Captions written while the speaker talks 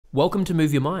Welcome to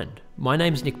Move Your Mind. My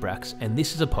name's Nick Bracks, and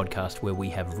this is a podcast where we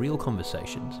have real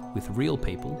conversations with real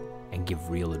people and give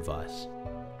real advice.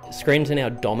 Screens are now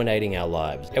dominating our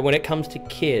lives, and when it comes to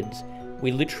kids,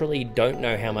 we literally don't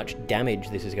know how much damage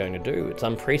this is going to do. It's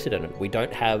unprecedented. We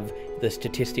don't have the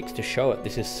statistics to show it.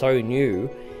 This is so new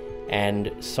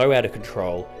and so out of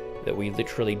control that we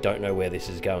literally don't know where this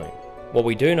is going. What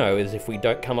we do know is if we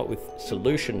don't come up with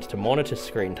solutions to monitor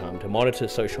screen time, to monitor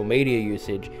social media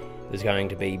usage, there's going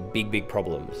to be big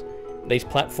problems. These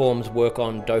platforms work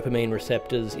on dopamine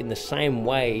receptors in the same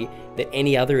way that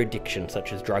any other addiction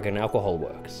such as drug and alcohol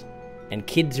works. And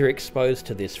kids are exposed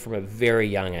to this from a very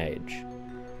young age.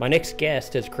 My next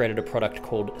guest has created a product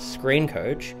called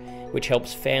ScreenCoach, which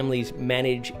helps families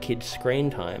manage kids' screen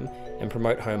time and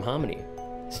promote home harmony.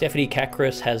 Stephanie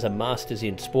Kakris has a master's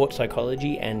in sports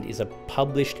psychology and is a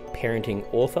published parenting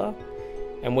author.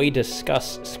 And we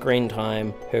discuss screen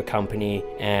time, her company,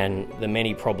 and the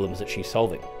many problems that she's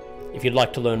solving. If you'd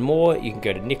like to learn more, you can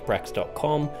go to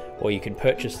nickbracks.com, or you can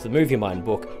purchase the Move Your Mind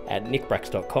book at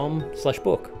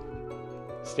nickbracks.com/book.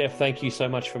 Steph, thank you so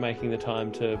much for making the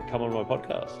time to come on my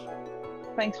podcast.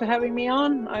 Thanks for having me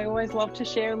on. I always love to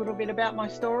share a little bit about my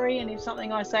story, and if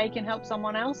something I say can help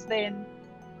someone else, then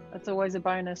that's always a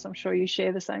bonus. I'm sure you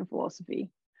share the same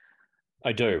philosophy.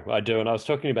 I do. And I was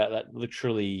talking about that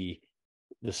literally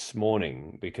this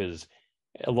morning, because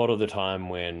a lot of the time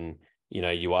when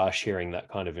you are sharing that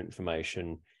kind of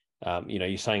information,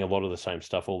 you're saying a lot of the same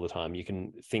stuff all the time. You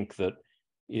can think that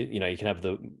you can have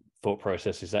the thought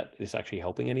process, is that this actually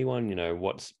helping anyone?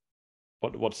 What's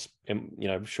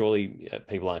surely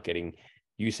people aren't getting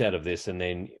use out of this. And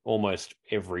then almost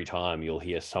every time you'll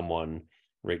hear someone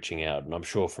reaching out, and I'm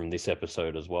sure from this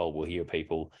episode as well, we'll hear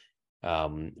people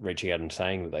reaching out and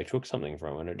saying that they took something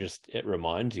from it. And it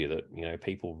reminds you that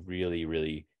people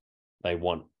really they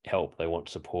want help, they want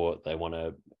support, they want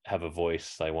to have a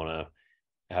voice, they want to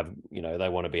have they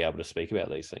want to be able to speak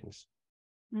about these things.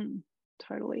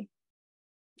 Totally.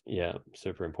 Yeah,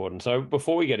 super important. So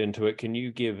before we get into it, can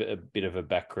you give a bit of a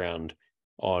background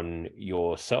on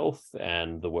yourself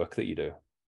and the work that you do?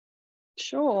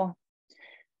 Sure.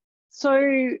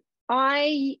 So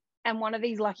I am one of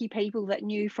these lucky people that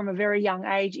knew from a very young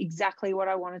age exactly what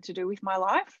I wanted to do with my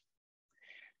life.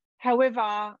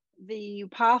 However, the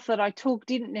path that I took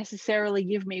didn't necessarily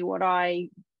give me what I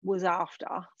was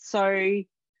after. So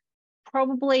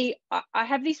probably I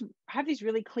have this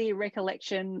really clear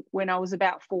recollection when I was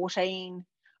about 14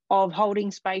 of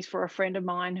holding space for a friend of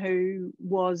mine who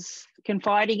was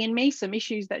confiding in me some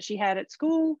issues that she had at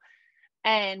school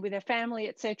and with her family,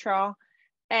 etc.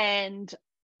 And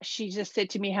she just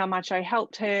said to me how much I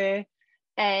helped her,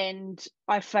 and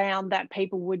I found that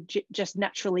people would just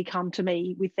naturally come to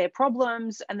me with their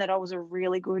problems, and that I was a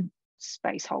really good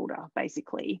space holder,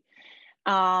 basically.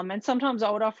 And sometimes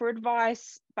I would offer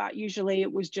advice, but usually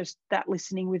it was just that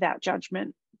listening without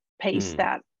judgment piece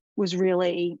that was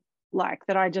really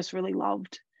that I just really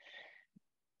loved.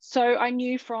 So I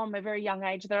knew from a very young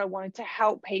age that I wanted to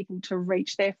help people to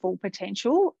reach their full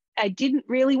potential. I didn't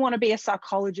really want to be a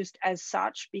psychologist as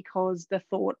such, because the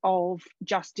thought of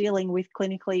just dealing with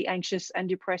clinically anxious and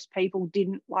depressed people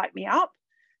didn't light me up.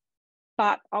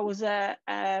 But I was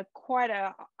I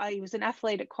was an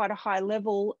athlete at quite a high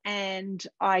level, and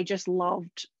I just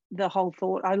loved the whole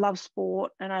thought. I love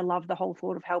sport, and I love the whole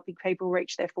thought of helping people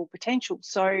reach their full potential.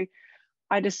 So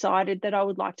I decided that I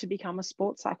would like to become a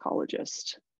sports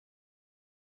psychologist.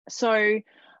 So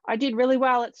I did really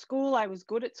well at school. I was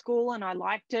good at school and I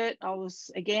liked it. I was,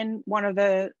 again, one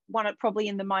probably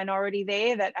in the minority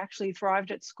there that actually thrived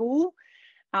at school,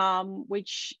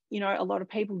 which, a lot of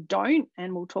people don't.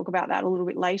 And we'll talk about that a little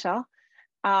bit later.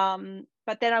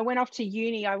 But then I went off to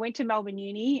uni. I went to Melbourne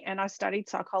Uni and I studied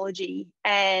psychology.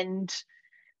 And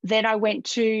then I went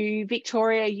to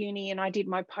Victoria Uni and I did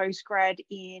my postgrad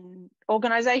in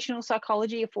organisational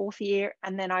psychology, a 4th year.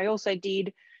 And then I also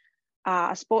did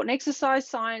a sport and exercise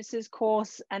sciences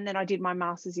course, and then I did my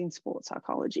master's in sports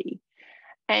psychology.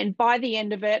 And by the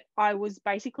end of it, I was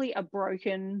basically a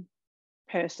broken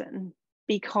person,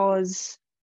 because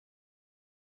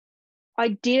I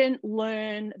didn't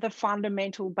learn the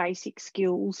fundamental basic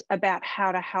skills about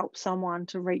how to help someone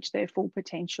to reach their full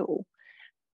potential.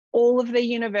 All of the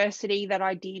university that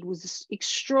I did was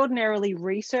extraordinarily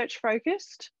research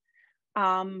focused.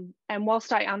 And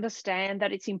whilst I understand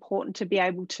that it's important to be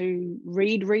able to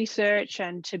read research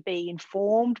and to be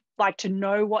informed, to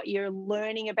know what you're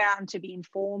learning about and to be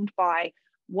informed by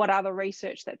what other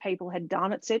research that people had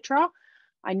done, etc.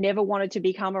 I never wanted to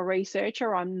become a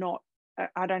researcher. I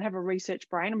don't have a research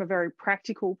brain. I'm a very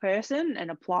practical person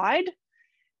and applied.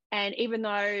 And even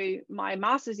though my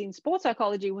master's in sports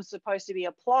psychology was supposed to be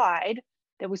applied,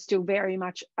 there was still very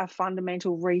much a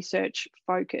fundamental research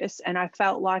focus. And I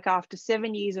felt like after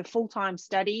 7 years of full-time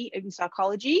study in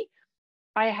psychology,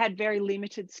 I had very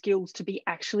limited skills to be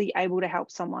actually able to help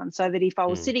someone. So that if I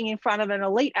was sitting in front of an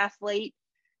elite athlete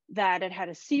that had had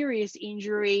a serious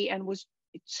injury and was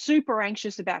super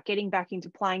anxious about getting back into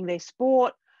playing their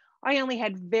sport, I only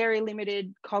had very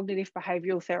limited cognitive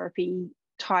behavioral therapy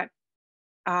type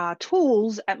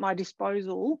tools at my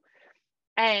disposal.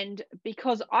 And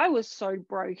because I was so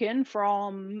broken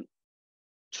from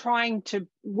trying to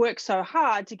work so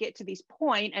hard to get to this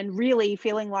point and really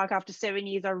feeling like after 7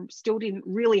 years, I still didn't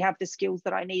really have the skills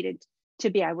that I needed to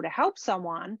be able to help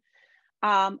someone.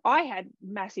 I had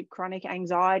massive chronic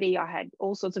anxiety. I had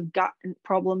all sorts of gut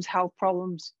problems, health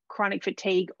problems, chronic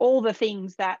fatigue, all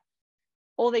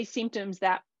these symptoms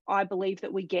that I believe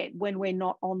that we get when we're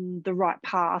not on the right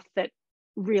path that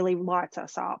really lights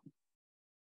us up.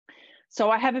 So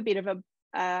I have a bit of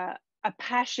a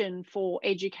passion for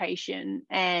education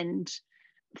and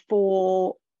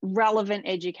for relevant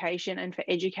education and for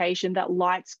education that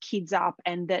lights kids up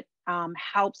and that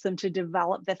helps them to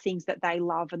develop the things that they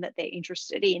love and that they're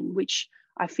interested in, which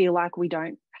I feel like we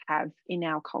don't have in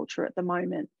our culture at the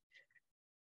moment.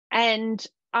 And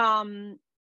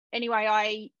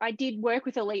anyway, I did work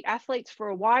with elite athletes for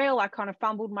a while. I kind of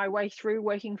fumbled my way through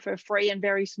working for free and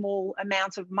very small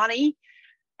amounts of money.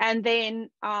 And then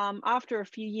after a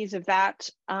few years of that,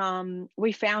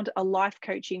 we found a life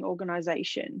coaching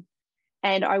organization.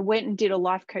 And I went and did a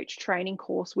life coach training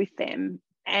course with them.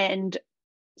 And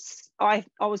I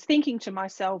was thinking to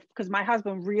myself, because my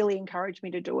husband really encouraged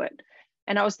me to do it.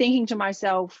 And I was thinking to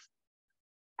myself,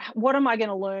 what am I going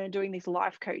to learn doing this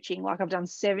life coaching? Like, I've done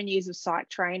 7 years of psych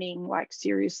training, like,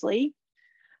 seriously.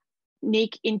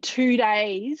 Nick, in 2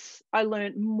 days, I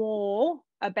learned more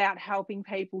about helping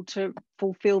people to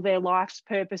fulfill their life's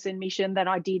purpose and mission than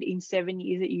I did in 7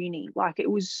 years at uni. Like, it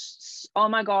was, oh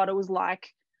my God, it was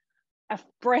like a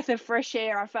breath of fresh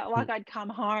air. I felt like I'd come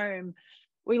home.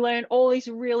 We learned all this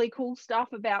really cool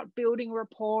stuff about building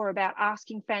rapport, about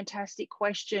asking fantastic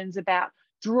questions, about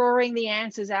drawing the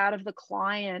answers out of the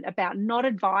client, about not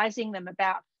advising them,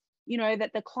 about, you know,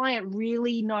 that the client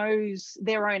really knows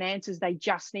their own answers. They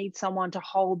just need someone to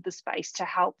hold the space to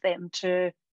help them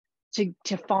to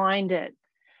find it.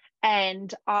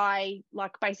 And I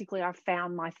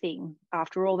found my thing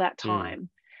after all that time.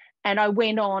 And I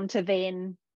went on to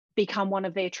then become one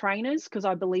of their trainers because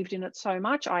I believed in it so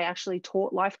much. I actually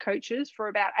taught life coaches for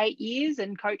about 8 years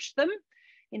and coached them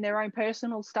in their own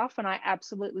personal stuff. And I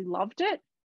absolutely loved it.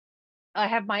 I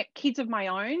have my kids of my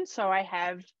own. So I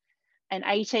have an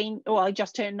 18, well, I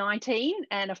just turned 19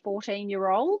 and a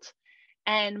 14-year-old.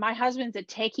 And my husband's a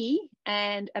techie.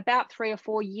 And about 3 or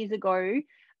 4 years ago,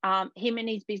 him and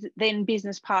his then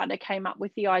business partner came up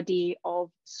with the idea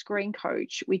of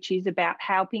ScreenCoach, which is about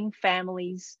helping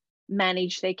families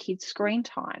manage their kids' screen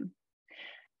time.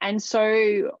 And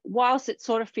so whilst it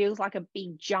sort of feels like a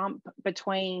big jump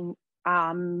between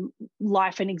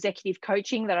life and executive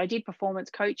coaching, that I did performance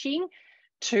coaching,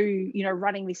 to, you know,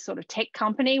 running this sort of tech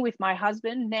company with my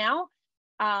husband now,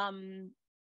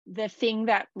 the thing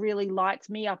that really lights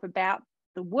me up about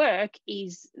the work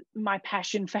is my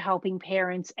passion for helping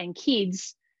parents and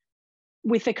kids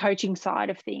with the coaching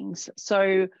side of things.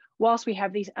 So whilst we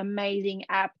have this amazing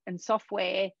app and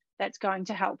software that's going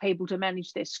to help people to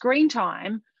manage their screen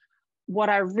time, what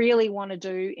I really want to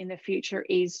do in the future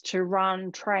is to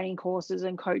run training courses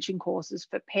and coaching courses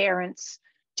for parents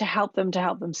to help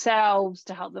themselves,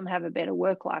 to help them have a better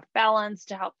work-life balance,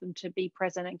 to help them to be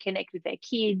present and connect with their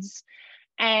kids,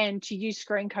 and to use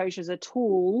ScreenCoach as a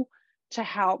tool to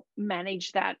help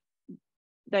manage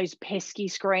those pesky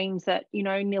screens that, you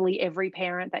know, nearly every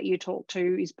parent that you talk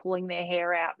to is pulling their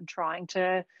hair out and trying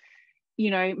to,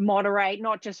 you know, moderate,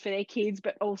 not just for their kids,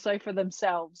 but also for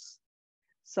themselves.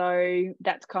 So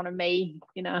that's kind of me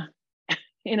in a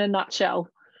nutshell.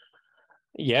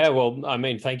 Yeah, well, I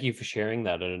mean, thank you for sharing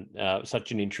that, and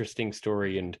such an interesting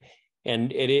story, and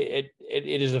it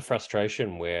is a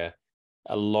frustration where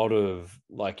a lot of,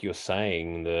 like you're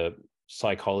saying, the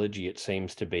psychology, it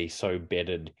seems to be so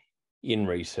bedded in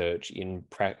research, in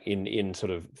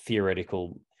sort of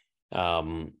theoretical,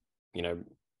 you know,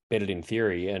 bedded in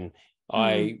theory, and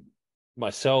I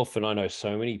myself, and I know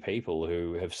so many people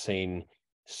who have seen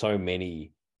so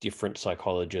many different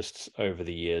psychologists over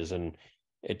the years, and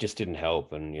it just didn't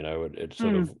help. And, you know, it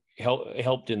sort of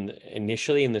helped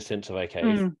initially in the sense of, okay,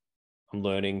 I'm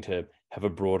learning to have a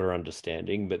broader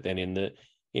understanding, but then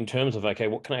in terms of, okay,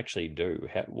 what can I actually do?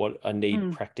 What I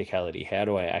need practicality. How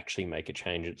do I actually make a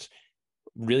change? It's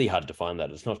really hard to find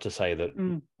that. It's not to say that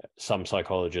Mm. some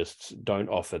psychologists don't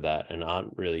offer that and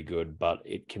aren't really good, but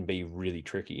it can be really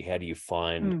tricky. How do you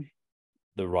find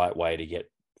the right way to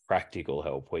get practical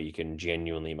help where you can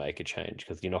genuinely make a change?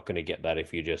 Because you're not going to get that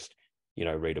if you just,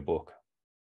 read a book.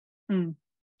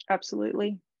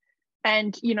 Absolutely.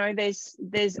 And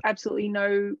there's absolutely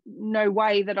no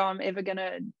way that I'm ever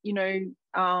gonna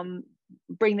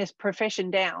bring this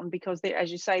profession down, because there,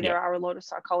 as you say, there are a lot of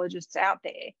psychologists out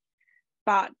there,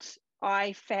 but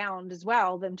I found as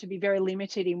well them to be very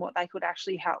limited in what they could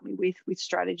actually help me with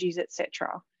strategies,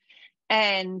 etc.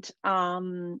 And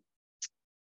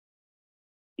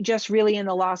just really in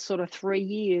the last sort of 3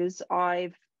 years,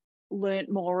 I've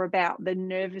learnt more about the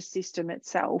nervous system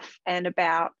itself and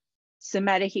about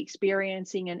somatic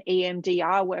experiencing and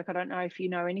EMDR work. I don't know if you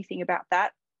know anything about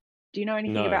that. Do you know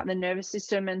anything about the nervous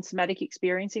system and somatic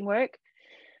experiencing work?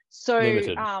 So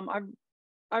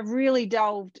I've really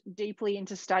delved deeply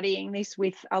into studying this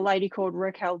with a lady called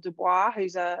Raquel Dubois,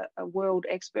 who's a world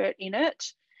expert in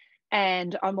it.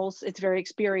 And it's very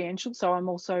experiential. So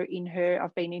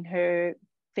I've been in her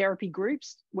therapy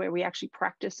groups where we actually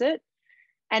practice it.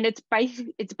 And it's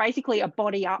basically a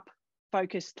body up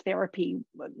focused therapy.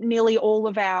 Nearly all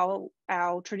of our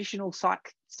traditional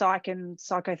psych and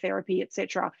psychotherapy,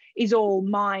 etc., is all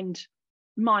mind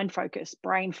focused,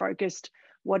 brain focused.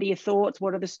 What are your thoughts?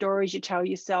 What are the stories you tell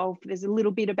yourself? There's a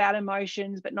little bit about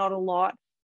emotions, but not a lot.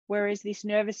 Whereas this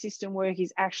nervous system work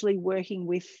is actually working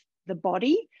with the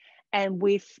body and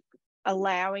with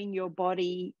allowing your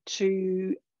body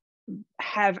to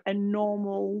have a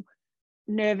normal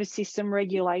nervous system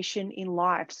regulation in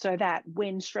life, so that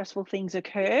when stressful things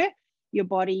occur, your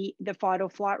body, the fight or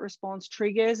flight response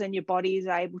triggers and your body is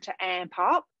able to amp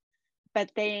up.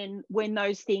 But then when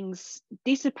those things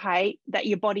dissipate, that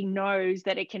your body knows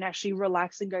that it can actually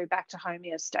relax and go back to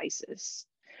homeostasis.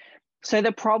 So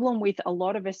the problem with a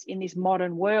lot of us in this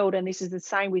modern world, and this is the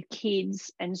same with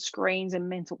kids and screens and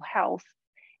mental health,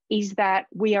 is that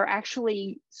we are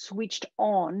actually switched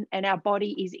on and our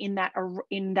body is in that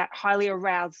highly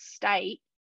aroused state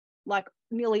like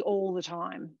nearly all the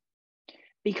time,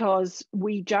 because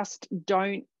we just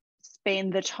don't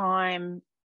spend the time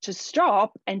to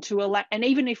stop and to allow. And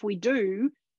even if we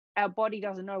do, our body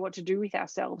doesn't know what to do with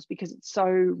ourselves because it's so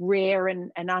rare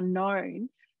and unknown,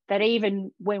 that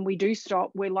even when we do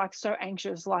stop, we're like so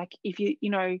anxious. Like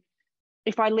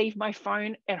if I leave my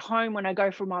phone at home when I go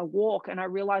for my walk and I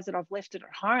realize that I've left it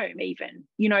at home, even,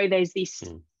 there's this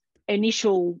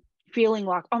initial feeling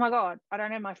like, oh my God, I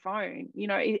don't have my phone,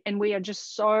 and we are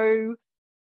just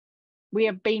we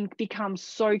have become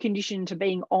so conditioned to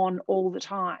being on all the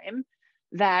time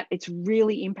that it's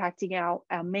really impacting our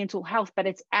mental health. But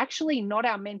it's actually not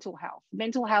our mental health.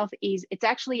 Mental health it's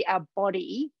actually our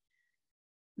body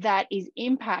that is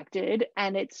impacted,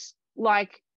 and it's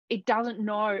like, it doesn't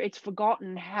know, it's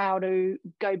forgotten how to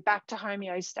go back to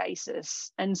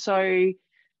homeostasis. And so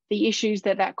the issues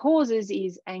that causes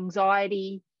is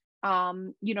anxiety.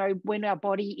 When our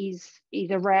body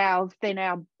is aroused, then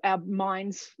our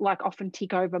minds like often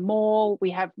tick over more.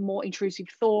 We have more intrusive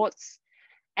thoughts.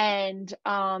 And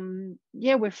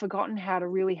we've forgotten how to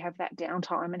really have that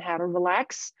downtime and how to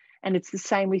relax. And it's the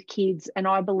same with kids. And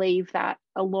I believe that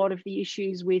a lot of the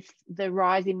issues with the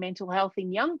rise in mental health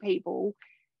in young people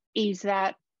is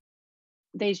that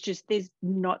there's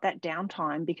not that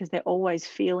downtime, because they're always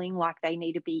feeling like they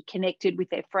need to be connected with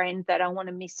their friends. They don't want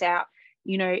to miss out.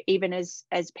 Even as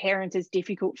parents, it's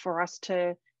difficult for us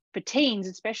for teens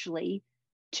especially,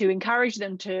 to encourage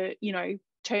them to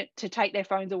take their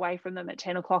phones away from them at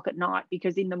 10 o'clock at night,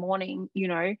 because in the morning,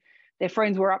 their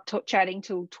friends were up chatting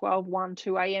till 12, 1,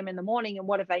 2 a.m. in the morning, and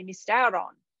what have they missed out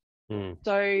on?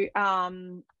 So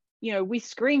with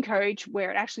ScreenCoach,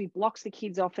 where it actually blocks the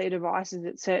kids off their devices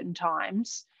at certain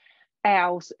times,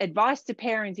 our advice to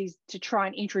parents is to try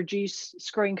and introduce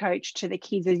ScreenCoach to the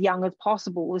kids as young as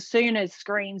possible. As soon as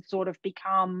screens sort of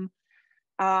become,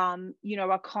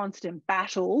 a constant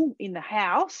battle in the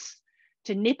house,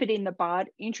 to nip it in the bud,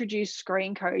 introduce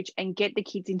ScreenCoach and get the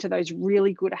kids into those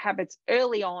really good habits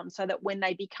early on, so that when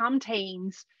they become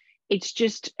teens, it's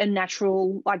just a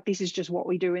natural, like, this is just what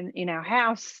we do in our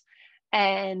house.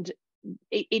 And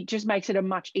it just makes it a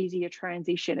much easier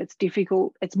transition. It's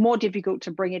more difficult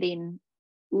to bring it in,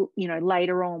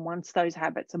 later on, once those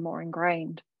habits are more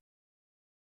ingrained.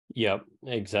 Yep,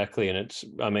 exactly. And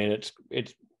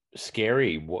it's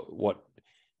scary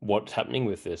what's happening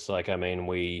with this. Like,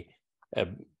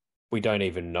 we don't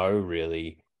even know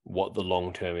really what the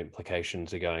long-term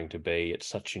implications are going to be. It's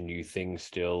such a new thing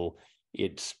still.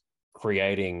 It's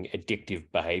creating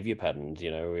addictive behavior patterns.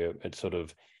 It's sort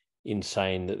of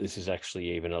insane that this is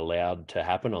actually even allowed to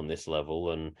happen on this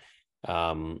level. And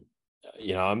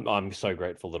I'm so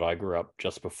grateful that I grew up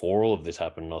just before all of this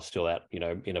happened. I was still out,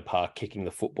 in a park kicking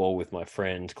the football with my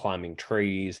friends, climbing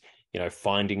trees,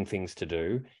 finding things to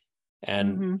do.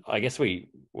 And I guess we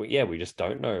just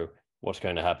don't know what's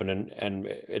going to happen. And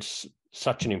it's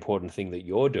such an important thing that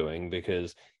you're doing,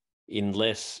 because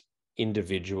unless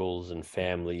individuals and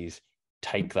families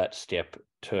take that step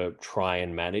to try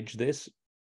and manage this,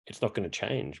 it's not going to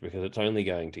change, because it's only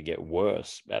going to get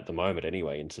worse at the moment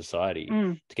anyway in society.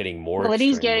 It's getting more well, extreme.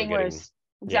 It is getting worse.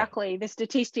 Exactly. The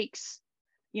statistics,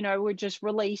 were just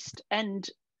released, and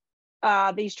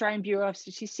the Australian Bureau of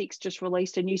Statistics just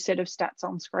released a new set of stats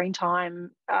on screen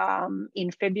time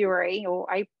in February or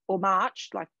April or March,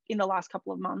 like in the last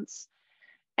couple of months.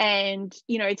 And,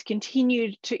 it's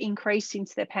continued to increase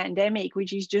since the pandemic,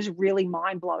 which is just really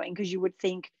mind-blowing, because you would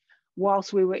think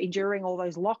whilst we were enduring all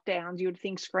those lockdowns, you would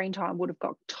think screen time would have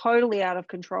got totally out of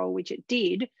control, which it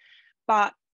did.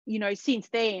 But, since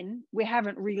then, we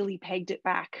haven't really pegged it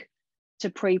back to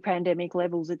pre-pandemic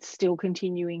levels. It's still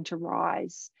continuing to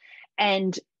rise.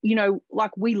 And,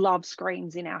 like, we love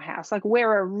screens in our house. Like,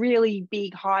 we're a really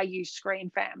big high-use screen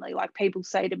family. Like, people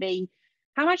say to me,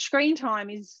 how much screen time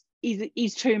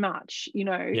is too much,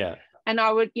 Yeah. And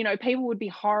I would, people would be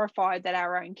horrified that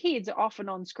our own kids are often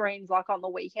on screens, like on the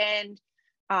weekend.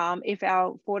 If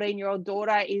our 14-year-old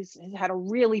daughter has had a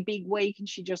really big week and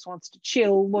she just wants to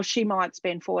chill, well, she might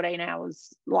spend 14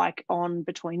 hours like on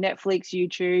between Netflix,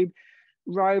 YouTube,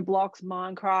 Roblox,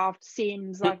 Minecraft,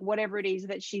 Sims, like whatever it is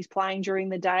that she's playing during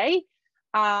the day.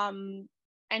 And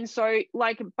so,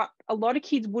 like, but a lot of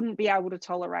kids wouldn't be able to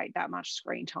tolerate that much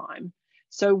screen time.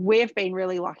 So we've been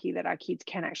really lucky that our kids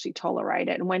can actually tolerate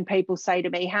it. And when people say to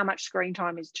me, how much screen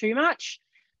time is too much?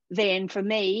 Then for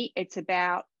me, it's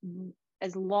about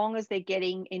as long as they're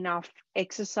getting enough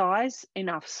exercise,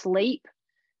 enough sleep,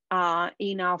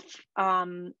 enough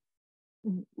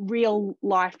real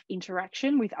life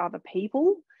interaction with other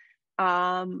people,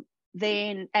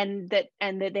 then and that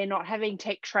they're not having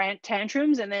tech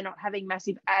tantrums, and they're not having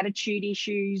massive attitude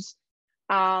issues,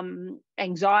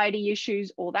 anxiety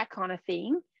issues, all that kind of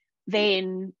thing,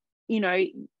 then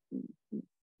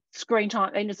screen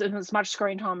time, and as much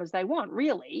screen time as they want,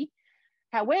 really.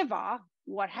 However,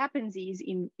 what happens is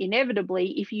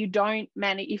inevitably,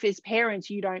 if as parents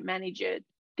you don't manage it,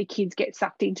 the kids get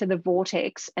sucked into the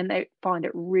vortex and they find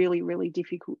it really, really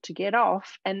difficult to get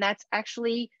off. And that's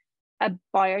actually there's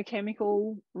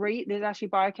actually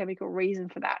biochemical reason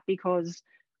for that, because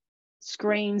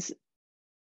screens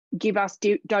give us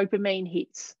dopamine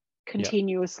hits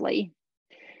continuously.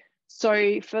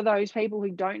 So for those people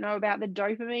who don't know about the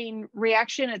dopamine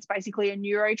reaction, it's basically a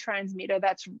neurotransmitter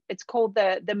it's called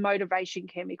the motivation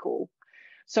chemical.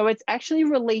 So it's actually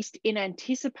released in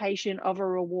anticipation of a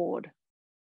reward.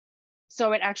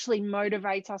 So it actually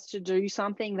motivates us to do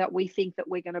something that we think that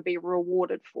we're going to be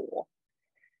rewarded for.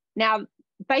 Now,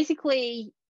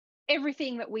 basically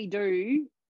everything that we do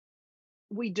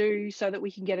so that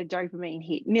we can get a dopamine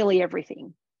hit, nearly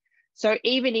everything. So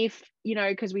even if,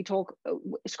 because we talk,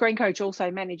 ScreenCoach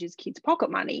also manages kids'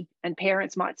 pocket money, and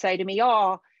parents might say to me,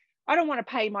 oh, I don't want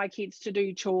to pay my kids to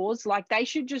do chores. Like, they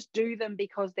should just do them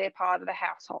because they're part of the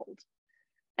household.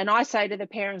 And I say to the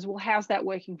parents, well, how's that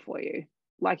working for you?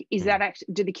 Like, is that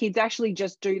actually, do the kids actually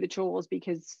just do the chores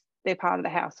because they're part of the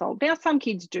household? Now, some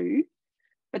kids do,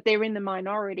 but they're in the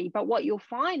minority. But what you'll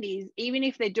find is, even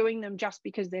if they're doing them just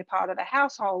because they're part of the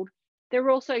household,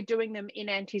 they're also doing them in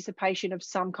anticipation of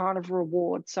some kind of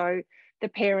reward. So the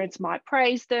parents might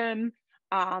praise them.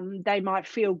 They might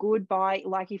feel good by,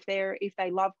 like, if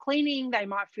they love cleaning, they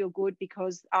might feel good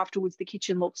because afterwards the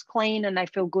kitchen looks clean and they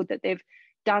feel good that they've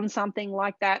done something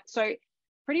like that. So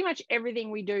pretty much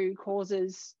everything we do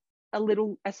causes a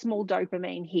small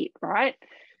dopamine hit, right?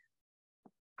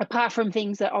 Apart from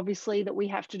things that obviously that we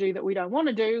have to do that we don't want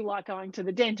to do, like going to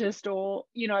the dentist, or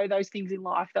those things in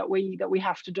life that we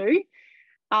have to do.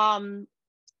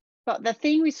 But the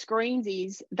thing with screens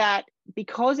is that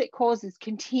because it causes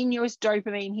continuous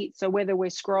dopamine hits, so whether we're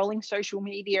scrolling social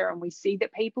media and we see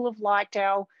that people have liked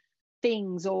our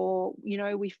things, or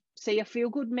we see a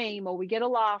feel-good meme, or we get a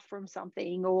laugh from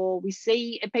something, or we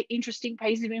see an interesting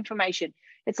piece of information,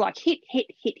 it's like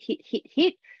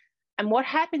hit. And what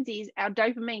happens is our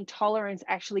dopamine tolerance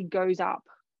actually goes up.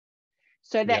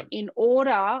 So that in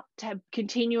order to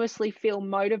continuously feel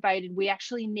motivated, we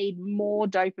actually need more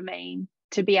dopamine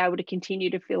to be able to continue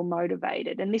to feel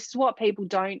motivated. And this is what people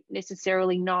don't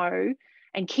necessarily know,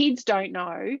 and kids don't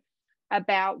know,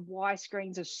 about why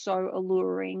screens are so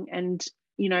alluring and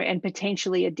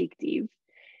potentially addictive,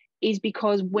 is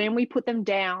because when we put them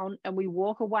down and we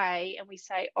walk away and we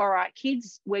say, all right,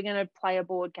 kids, we're going to play a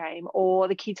board game, or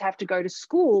the kids have to go to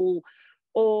school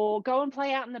or go and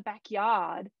play out in the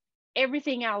backyard,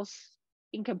 everything else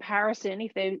in comparison,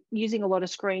 if they're using a lot of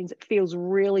screens, it feels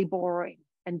really boring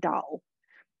and dull.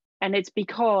 And it's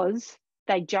because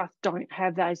they just don't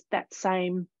have that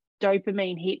same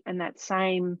dopamine hit and that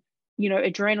same,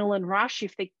 adrenaline rush.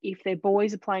 If their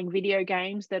boys are playing video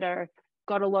games that are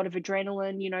got a lot of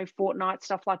adrenaline, Fortnite,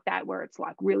 stuff like that, where it's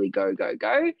like really go, go,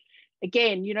 go.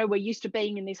 Again, we're used to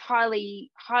being in this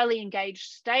highly, highly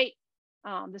engaged state.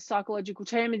 The psychological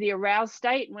term is the aroused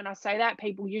state. And when I say that,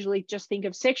 people usually just think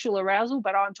of sexual arousal,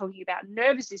 but I'm talking about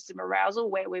nervous system arousal,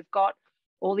 where we've got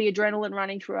all the adrenaline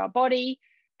running through our body.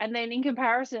 And then in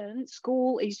comparison,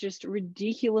 school is just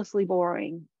ridiculously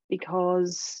boring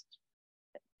because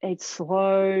it's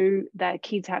slow. That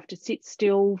kids have to sit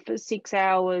still for 6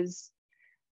 hours.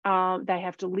 They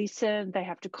have to listen. They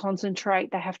have to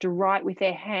concentrate. They have to write with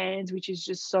their hands, which is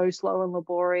just so slow and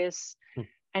laborious.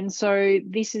 And so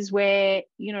this is where,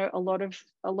 a lot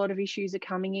of issues are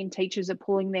coming in. Teachers are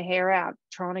pulling their hair out,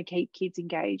 trying to keep kids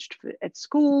engaged at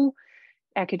school.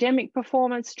 Academic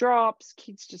performance drops.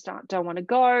 Kids just don't want to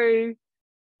go.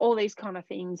 All these kind of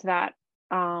things that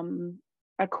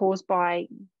are caused by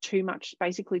too much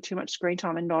screen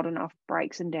time and not enough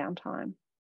breaks and downtime.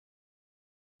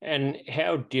 And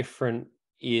how different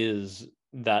is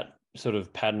that sort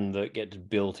of pattern that gets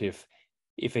built if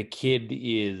a kid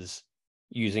is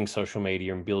using social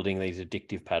media and building these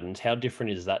addictive patterns? How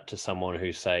different is that to someone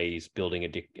who, say, is building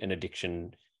an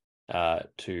addiction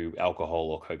to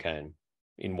alcohol or cocaine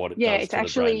in what it does it's to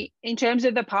actually, the brain? in terms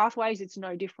of the pathways, it's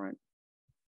no different.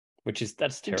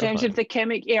 That's terrifying. In terms of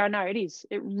the I know it is.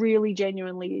 It really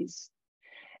genuinely is.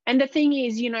 And the thing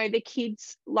is, the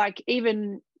kids, like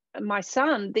even my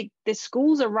son, the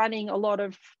schools are running a lot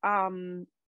of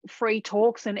free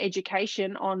talks and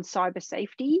education on cyber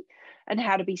safety and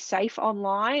how to be safe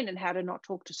online and how to not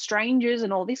talk to strangers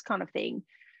and all this kind of thing.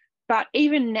 But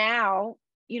even now,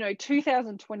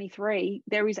 2023,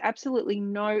 there is absolutely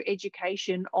no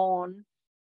education on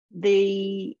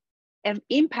the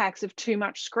impacts of too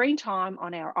much screen time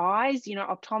on our eyes.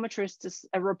 Optometrists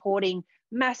are reporting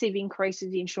massive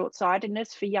increases in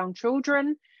short-sightedness for young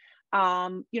children,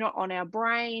 on our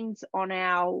brains, on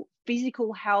our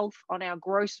physical health, on our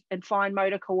gross and fine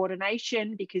motor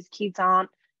coordination, because kids aren't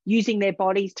using their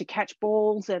bodies to catch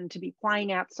balls and to be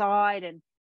playing outside and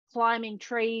climbing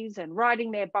trees and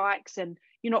riding their bikes and,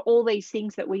 all these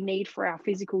things that we need for our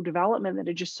physical development that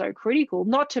are just so critical,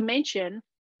 not to mention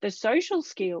the social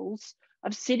skills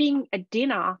of sitting at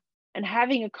dinner and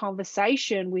having a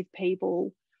conversation with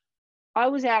people. I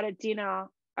was out at dinner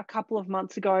a couple of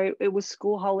months ago. It was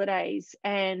school holidays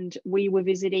and we were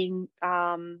visiting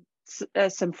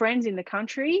some friends in the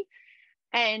country,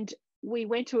 and we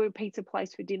went to a pizza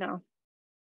place for dinner,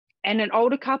 and an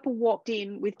older couple walked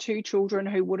in with two children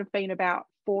who would have been about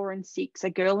 4 and 6, a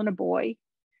girl and a boy.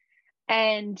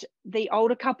 And the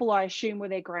older couple, I assume, were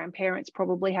their grandparents,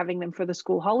 probably having them for the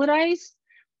school holidays.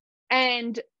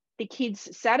 And the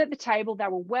kids sat at the table. They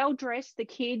were well dressed, the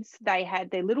kids. They had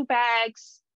their little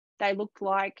bags. They looked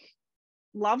like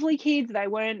lovely kids. They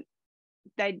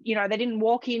didn't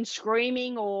walk in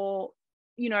screaming or,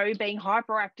 being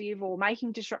hyperactive or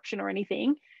making disruption or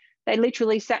anything. They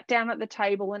literally sat down at the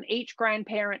table and each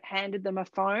grandparent handed them a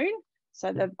phone.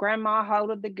 So the grandma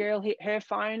held the girl her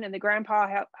phone and the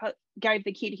grandpa gave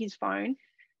the kid his phone.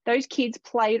 Those kids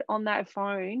played on that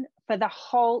phone for the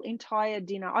whole entire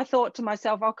dinner. I thought to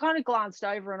myself, I kind of glanced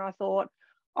over and I thought,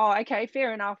 oh, okay,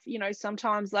 fair enough.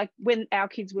 Sometimes, like when our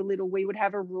kids were little, we would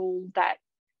have a rule that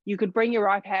you could bring your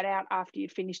iPad out after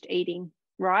you'd finished eating,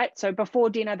 right? So before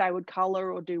dinner, they would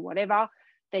color or do whatever.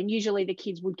 Then usually the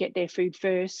kids would get their food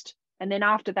first. And then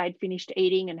after they'd finished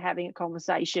eating and having a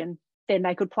conversation, then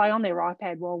they could play on their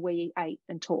iPad while we ate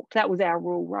and talked. That was our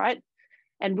rule, right?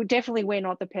 And we're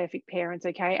not the perfect parents,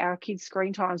 okay? Our kids'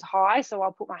 screen time's high, so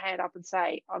I'll put my hand up and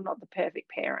say, I'm not the perfect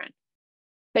parent.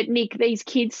 But Nick, these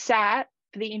kids sat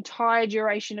for the entire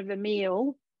duration of the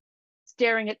meal,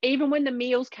 staring at, even when the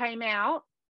meals came out,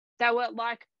 they were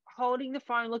like holding the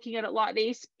phone, looking at it like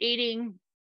this, eating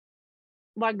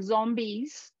like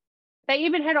zombies. They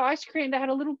even had ice cream. They had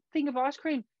a little thing of ice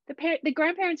cream. The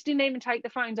grandparents didn't even take the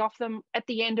phones off them at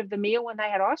the end of the meal when they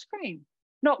had ice cream.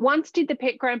 Not once did the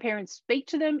pet grandparents speak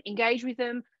to them, engage with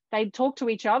them. They'd talk to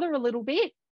each other a little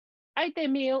bit, ate their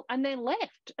meal, and then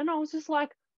left. And I was just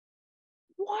like,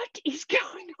 what is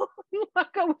going on?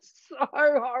 Like, I was so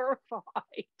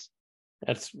horrified.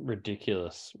 That's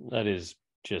ridiculous. That is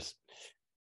just,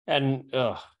 and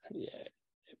yeah,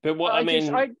 But what I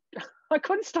mean, I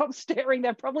couldn't stop staring.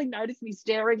 They probably noticed me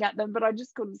staring at them, but I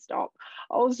just couldn't stop.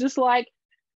 I was just like,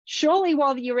 surely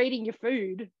while you're eating your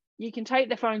food, you can take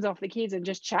the phones off the kids and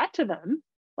just chat to them.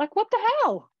 Like, what the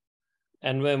hell?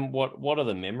 and then what are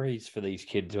the memories for these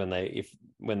kids when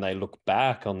they look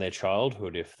back on their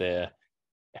childhood, if they're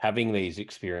having these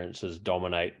experiences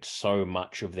dominate so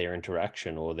much of their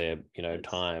interaction or their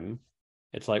time?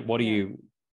 It's like, what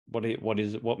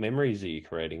memories are you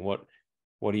creating? What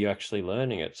are you actually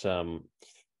learning? It's it's so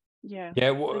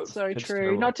it's true.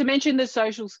 terrible. Not to mention the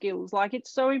social skills. Like,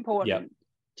 it's so important Yep.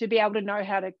 to be able to know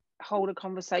how to hold a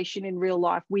conversation in real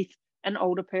life with an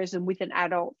older person, with an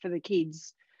adult, for the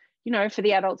kids. For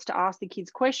the adults to ask the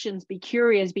kids questions, be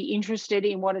curious, be interested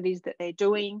in what it is that they're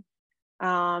doing.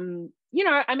 I mean,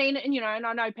 and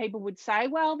I know people would say,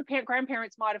 well, the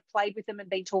grandparents might have played with them and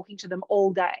been talking to them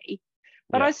all day.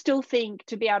 But I still think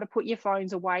to be able to put your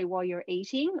phones away while you're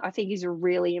eating, I think is a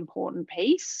really important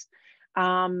piece,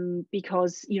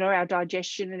 because, our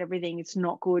digestion and everything, it's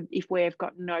not good if we've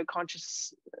got no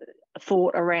conscious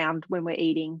thought around when we're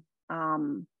eating.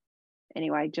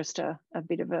 Anyway, just a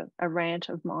bit of a rant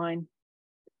of mine.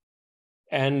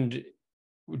 And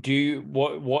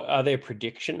what are there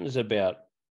predictions about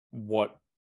what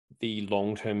the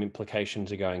long-term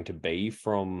implications are going to be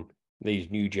from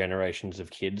these new generations of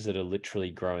kids that are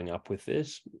literally growing up with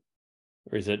this?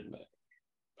 Or is it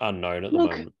unknown at the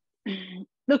moment?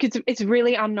 Look, it's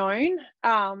really unknown.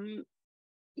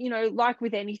 Like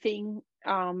with anything,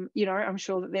 I'm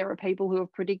sure that there are people who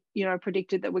have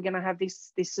predicted that we're going to have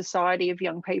this society of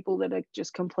young people that are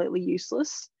just completely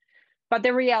useless. But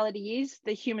the reality is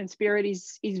the human spirit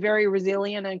is very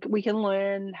resilient, and we can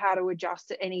learn how to adjust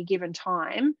at any given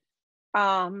time.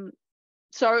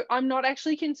 So I'm not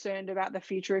actually concerned about the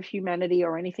future of humanity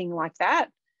or anything like that.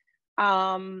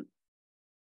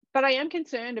 But I am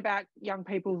concerned about young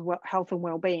people's health and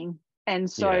well-being.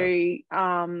 And so,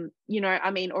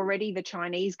 I mean, already the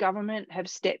Chinese government have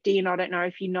stepped in. I don't know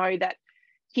if you know that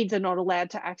kids are not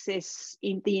allowed to access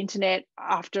the internet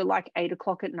after like 8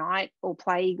 o'clock at night or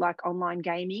play like online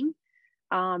gaming,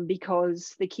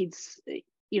 because the kids,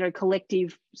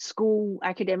 collective school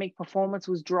academic performance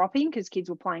was dropping because kids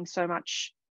were playing so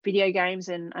much video games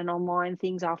and online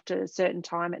things after a certain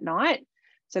time at night.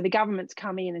 So the government's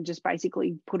come in and just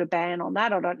basically put a ban on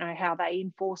that. I don't know how they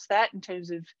enforce that in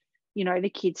terms of,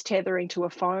 the kids tethering to a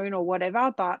phone or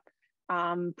whatever, but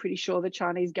I'm pretty sure the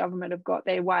Chinese government have got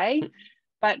their way.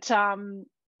 But, I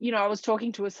was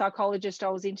talking to a psychologist.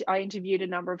 I interviewed a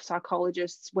number of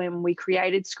psychologists when we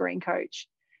created ScreenCoach,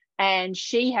 and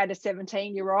she had a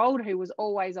 17-year-old who was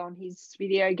always on his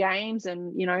video games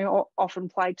and, often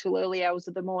played till early hours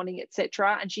of the morning,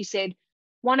 etc. And she said,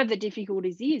 one of the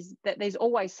difficulties is that there's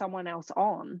always someone else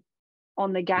on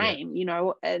the game,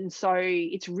 and so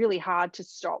it's really hard to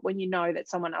stop when you know that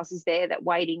someone else is there that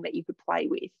waiting that you could play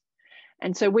with.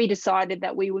 And so we decided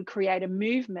that we would create a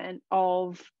movement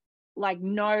of like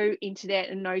no internet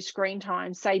and no screen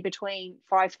time, say between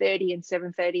 5:30 and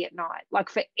 7:30 at night, like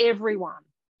for everyone,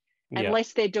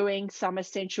 unless they're doing some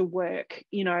essential work,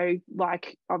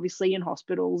 like obviously in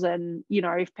hospitals and,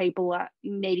 if people are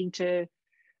needing to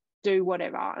do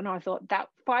whatever. And I thought that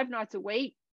 5 nights a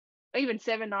week, even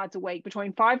 7 nights a week,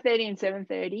 between 5:30 and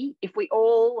 7:30, if we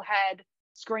all had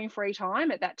screen-free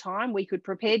time at that time, we could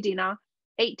prepare dinner,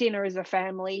 eat dinner as a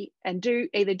family, and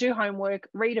either do homework,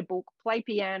 read a book, play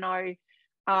piano,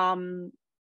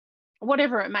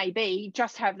 whatever it may be.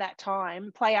 Just have that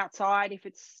time, play outside if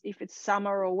it's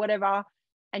summer or whatever,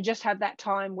 and just have that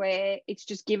time where it's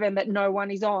just given that no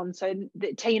one is on. So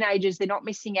the teenagers, they're not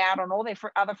missing out on all their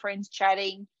other friends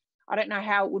chatting. I don't know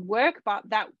how it would work, but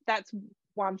that's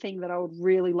one thing that I would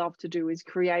really love to do, is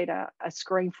create a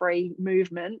screen-free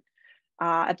movement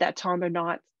at that time of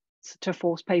night to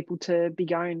force people to be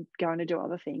going to do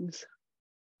other things.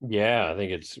 Yeah, I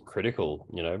think it's critical,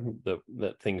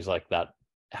 that things like that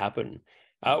happen.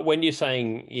 When you're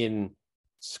saying in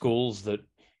schools that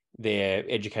they're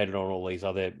educated on all these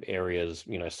other areas,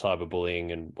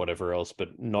 cyberbullying and whatever else,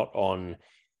 but not on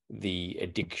the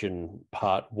addiction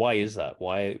part, why is that?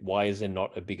 Why is there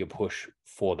not a bigger push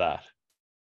for that?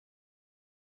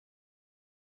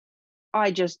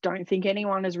 I just don't think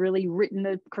anyone has really written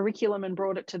the curriculum and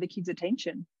brought it to the kids'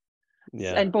 attention.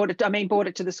 Yeah. And brought it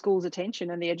to the school's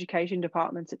attention and the education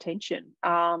department's attention.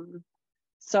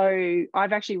 So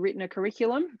I've actually written a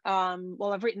curriculum.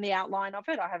 I've written the outline of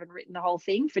it. I haven't written the whole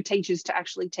thing for teachers to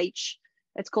actually teach.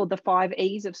 It's called the 5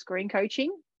 E's of screen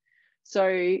coaching.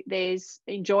 So there's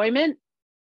enjoyment,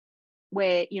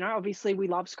 where, obviously we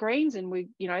love screens and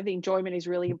the enjoyment is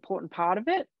really important part of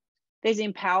it. There's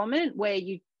empowerment, where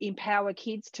you empower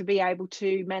kids to be able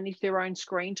to manage their own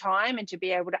screen time and to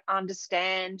be able to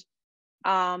understand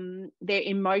their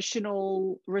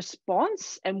emotional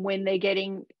response, and when they're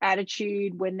getting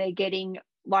attitude, when they're getting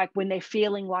when they're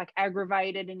feeling like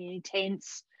aggravated and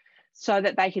intense, so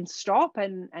that they can stop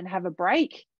and have a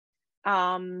break.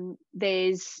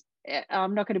 There's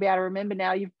I'm not going to be able to remember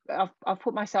now. I've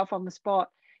put myself on the spot.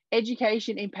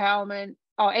 Education, empowerment.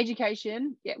 Oh,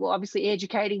 education. Yeah, well, obviously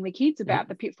educating the kids about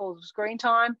the pitfalls of screen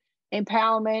time,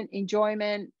 empowerment,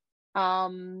 enjoyment.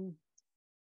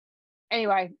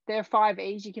 Anyway, there are 5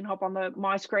 E's. You can hop on the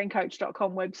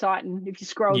myscreencoach.com website, and if you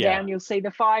scroll down, you'll see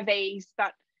the 5 E's.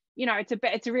 But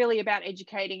it's really about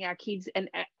educating our kids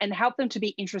and help them to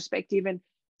be introspective and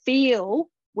feel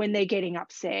when they're getting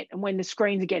upset and when the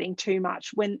screens are getting too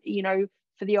much. When,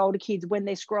 for the older kids, when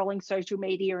they're scrolling social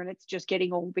media and it's just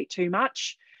getting all a bit too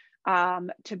much,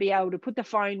 to be able to put the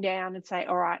phone down and say,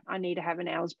 all right, I need to have an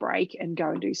hour's break and go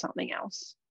and do something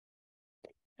else.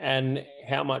 And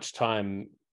how much time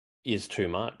is too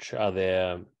much? Are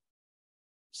there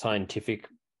scientific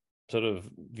sort of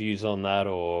views on that,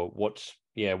 or what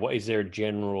is there a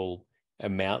general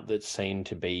amount that's seen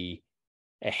to be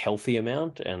a healthy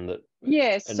amount?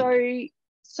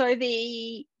 So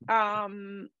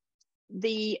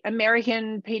the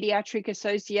American Pediatric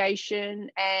Association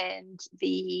and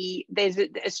there's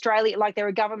Australia, there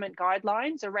are government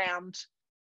guidelines around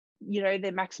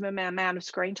the maximum amount of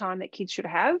screen time that kids should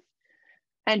have.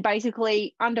 And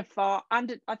basically under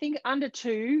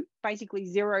 2, basically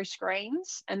 0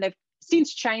 screens. And they've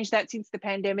since changed that since the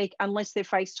pandemic, unless they're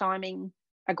FaceTiming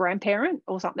a grandparent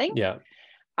or something. Yeah.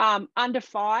 Under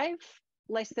 5,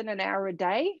 less than an hour a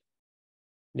day.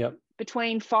 Yep.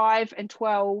 Between 5 and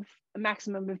 12, a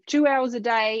maximum of 2 hours a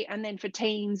day. And then for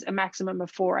teens, a maximum of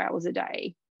 4 hours a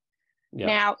day. Yep.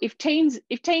 Now, if kids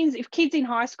in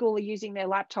high school are using their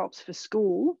laptops for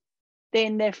school,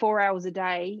 then their 4 hours a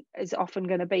day is often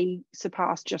going to be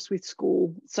surpassed just with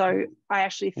school. So I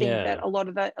actually think that a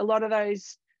lot of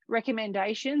those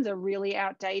recommendations are really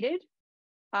outdated.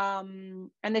 And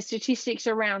the statistics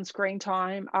around screen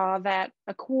time are that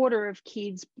a quarter of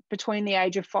kids between the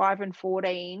age of 5 and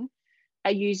 14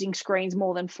 are using screens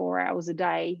more than 4 hours a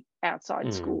day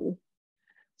outside school.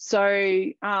 So,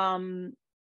 I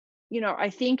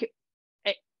think,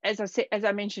 as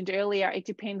I mentioned earlier, it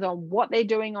depends on what they're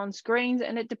doing on screens,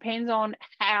 and it depends on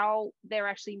how they're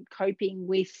actually coping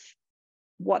with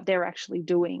what they're actually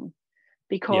doing.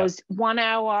 Because 1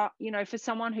 hour, for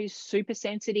someone who's super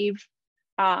sensitive,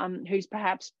 who's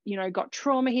perhaps, got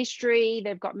trauma history,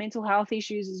 they've got mental health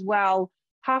issues as well,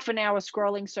 half an hour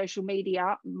scrolling social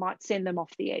media might send them off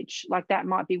the edge. That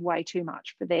might be way too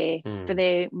much for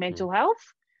their mental health.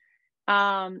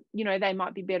 They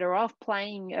might be better off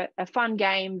playing a fun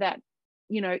game that,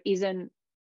 isn't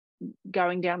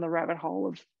going down the rabbit hole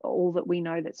of all that we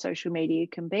know that social media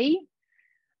can be.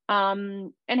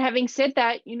 And having said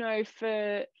that,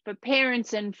 for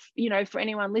parents and, for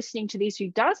anyone listening to this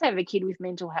who does have a kid with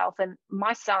mental health, and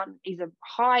my son is a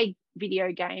high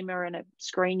video gamer and a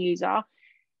screen user,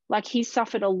 he's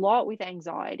suffered a lot with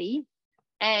anxiety,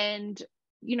 and,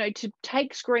 to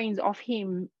take screens off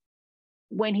him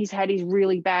when he's had his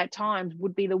really bad times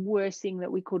would be the worst thing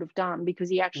that we could have done, because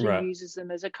he actually uses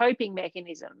them as a coping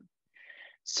mechanism.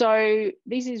 So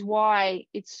this is why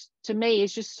to me,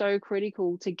 it's just so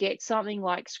critical to get something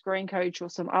like ScreenCoach or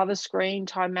some other screen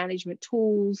time management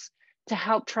tools to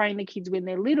help train the kids when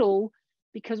they're little,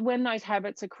 because when those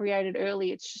habits are created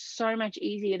early, it's just so much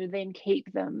easier to then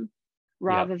keep them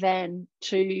rather than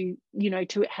to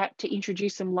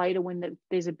introduce them later when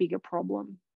there's a bigger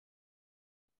problem.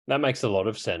 That makes a lot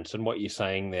of sense. And what you're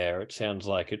saying there, it sounds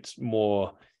like it's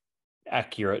more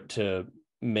accurate to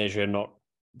measure not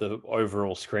the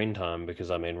overall screen time, because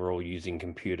we're all using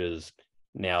computers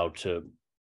now to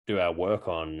do our work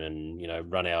on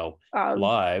and run our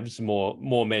lives,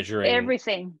 more measuring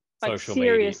everything, social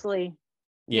seriously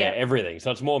media. Everything.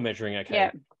 So it's more measuring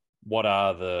what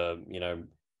are the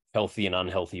healthy and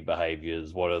unhealthy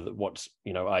behaviors,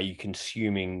 are you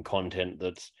consuming content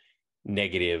that's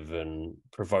negative and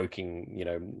provoking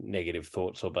negative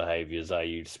thoughts or behaviors? Are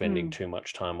you spending too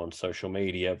much time on social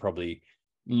media? Probably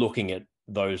looking at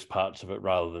those parts of it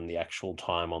rather than the actual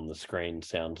time on the screen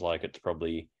sounds like it's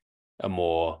probably a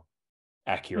more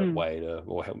accurate way to,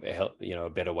 or a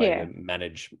better way to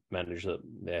manage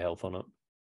their health on it.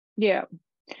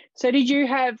 So did you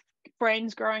have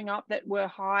friends growing up that were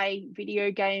high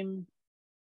video game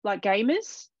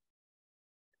gamers?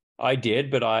 I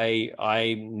did, but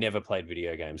I never played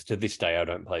video games. To this day, I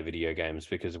don't play video games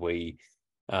because we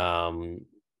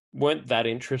weren't that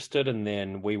interested, and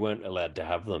then we weren't allowed to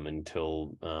have them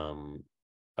until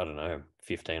I don't know,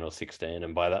 15 or 16,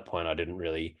 and by that point I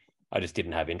just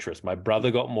didn't have interest. My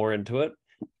brother got more into it,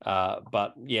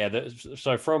 but yeah,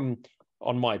 so from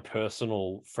on my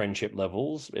personal friendship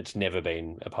levels, it's never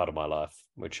been a part of my life,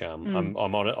 which I'm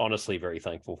honestly very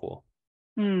thankful for.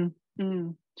 Mm,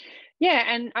 mm. Yeah,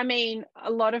 and I mean, a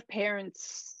lot of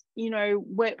parents, you know,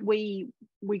 we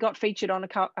got featured on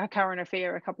a current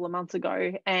affair a couple of months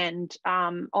ago, and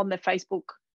on the Facebook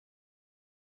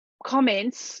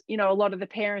comments, you know, a lot of the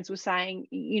parents were saying,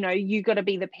 you know, you got to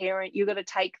be the parent, you got to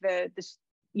take the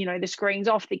you know, the screens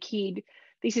off the kid.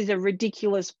 This is a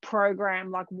ridiculous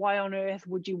program. Like, why on earth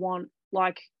would you want,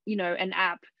 like, you know, an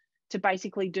app to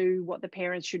basically do what the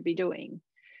parents should be doing?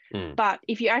 But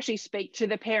if you actually speak to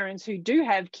the parents who do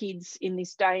have kids in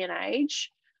this day and age,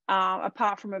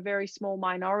 apart from a very small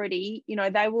minority, you know,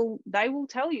 they will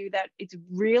tell you that it's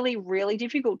really, really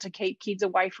difficult to keep kids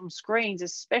away from screens,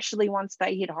 especially once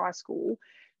they hit high school.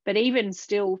 But even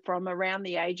still, from around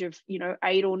the age of, you know,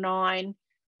 8 or 9,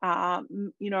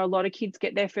 you know, a lot of kids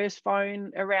get their first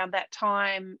phone around that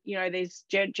time. You know, there's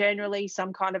generally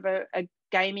some kind of a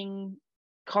gaming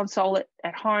console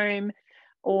at home,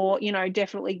 or, you know,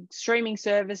 definitely streaming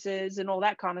services and all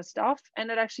that kind of stuff.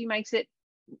 And it actually makes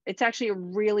it's actually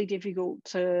really difficult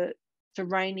to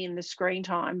rein in the screen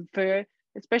time,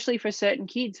 especially for certain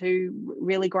kids who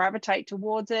really gravitate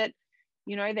towards it.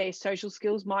 You know, their social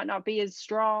skills might not be as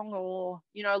strong, or,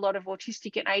 you know, a lot of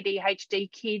autistic and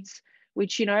ADHD kids,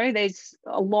 which, you know, there's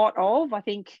a lot of. I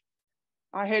think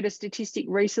I heard a statistic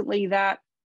recently that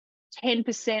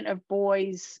 10% of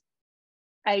boys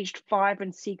aged 5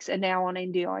 and 6 are now on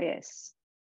NDIS.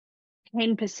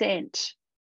 10%.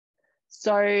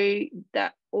 So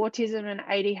that autism and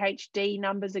ADHD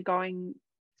numbers are going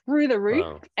through the roof.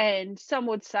 Wow. And some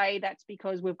would say that's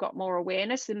because we've got more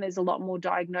awareness and there's a lot more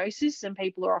diagnosis and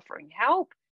people are offering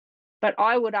help. But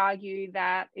I would argue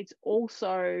that it's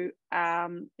also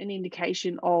an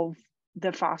indication of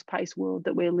the fast-paced world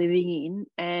that we're living in.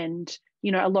 And,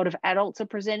 you know, a lot of adults are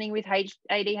presenting with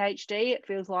ADHD. It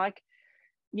feels like,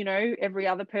 you know, every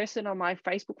other person on my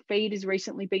Facebook feed has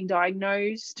recently been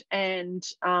diagnosed. And,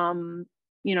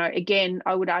 you know, again,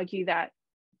 I would argue that,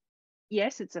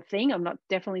 yes, it's a thing. I'm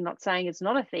definitely not saying it's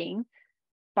not a thing,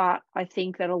 but I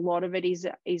think that a lot of it is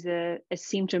a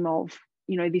symptom of,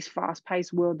 you know, this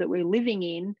fast-paced world that we're living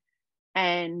in.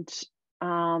 And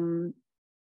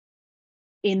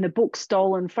in the book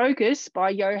Stolen Focus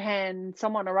by Johann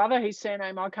someone or other, whose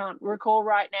surname I can't recall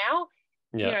right now,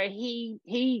 you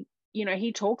know,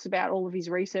 he talks about all of his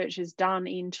research has done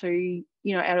into,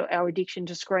 you know, our addiction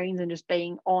to screens and just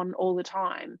being on all the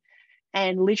time.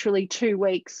 And literally 2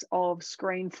 weeks of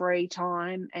screen-free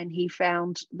time, and he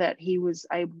found that he was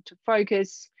able to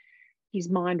focus. His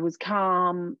mind was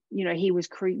calm. You know, he was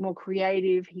more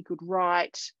creative. He could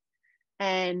write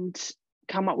and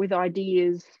come up with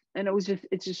ideas. And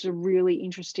it's just a really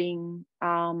interesting,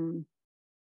 you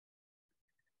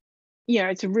know,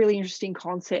 it's a really interesting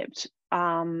concept.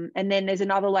 And then there's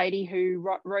another lady who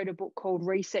wrote a book called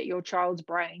Reset Your Child's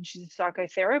Brain. She's a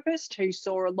psychotherapist who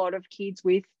saw a lot of kids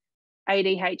with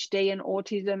ADHD and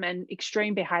autism and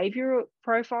extreme behavior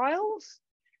profiles.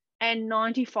 And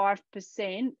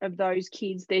 95% of those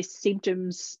kids, their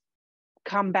symptoms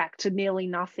come back to nearly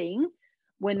nothing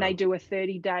when they do a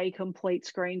 30-day complete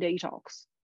screen detox.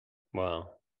 Wow.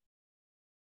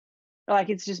 Like,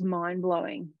 it's just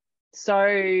mind-blowing. So,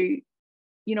 you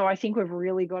know, I think we've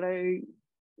really got to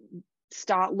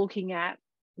start looking at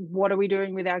what are we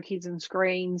doing with our kids and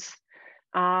screens.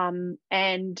 And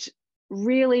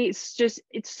really, it's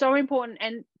so important.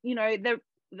 And, you know,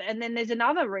 and then there's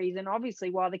another reason, obviously,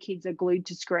 why the kids are glued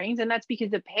to screens, and that's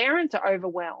because the parents are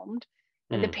overwhelmed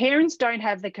and the parents don't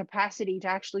have the capacity to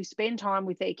actually spend time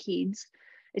with their kids.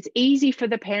 It's easy for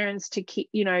the parents to,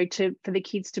 you know, for the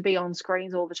kids to be on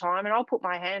screens all the time. And I'll put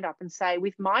my hand up and say,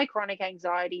 with my chronic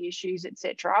anxiety issues,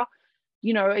 etc.,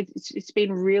 you know, it's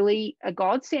been really a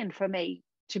godsend for me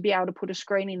to be able to put a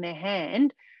screen in their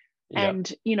hand,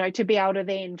 and, you know, to be able to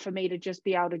then, for me to just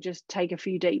be able to just take a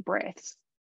few deep breaths.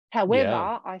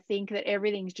 However, I think that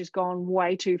everything's just gone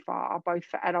way too far, both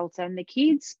for adults and the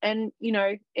kids. And, you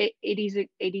know,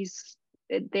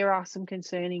 there are some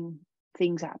concerning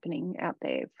things happening out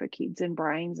there for kids and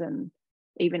brains, and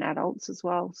even adults as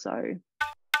well. So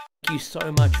thank you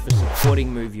so much for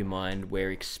supporting Move Your Mind.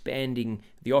 We're expanding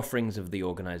the offerings of the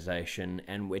organisation,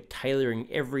 and we're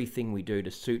tailoring everything we do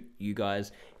to suit you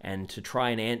guys and to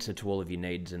try and answer to all of your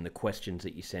needs and the questions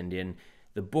that you send in.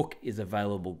 The book is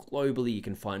available globally. You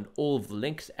can find all of the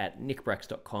links at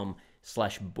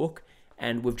nickbracks.com/book.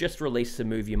 And we've just released the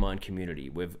Move Your Mind community.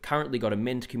 We've currently got a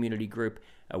men's community group,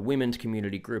 a women's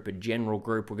community group, a general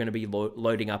group. We're going to be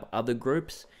loading up other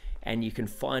groups, and you can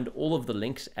find all of the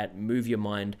links at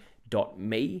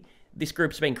moveyourmind.me. This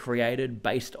group's been created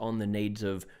based on the needs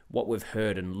of what we've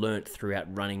heard and learnt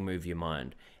throughout running Move Your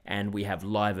Mind. And we have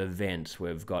live events,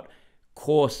 we've got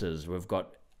courses, we've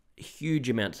got huge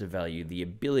amounts of value, the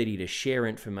ability to share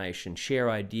information, share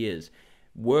ideas,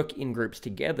 work in groups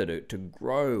together to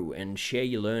grow and share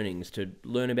your learnings, to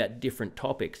learn about different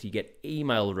topics. You get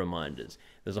email reminders.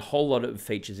 There's a whole lot of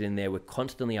features in there. We're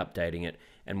constantly updating it,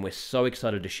 and we're so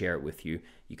excited to share it with you.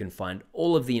 You can find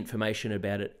all of the information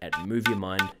about it at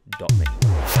moveyourmind.me.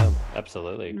 Yeah,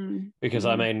 absolutely. Because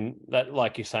I mean, that,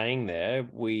 like you're saying there,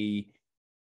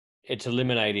 it's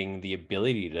eliminating the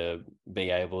ability to be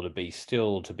able to be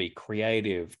still, to be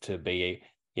creative, to be,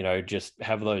 just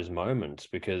have those moments.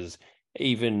 Because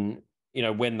even,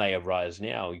 when they arise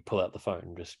now, you pull out the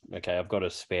phone, okay, I've got a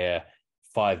spare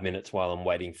 5 minutes while I'm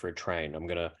waiting for a train. I'm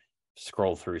going to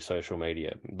scroll through social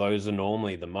media. Those are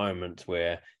normally the moments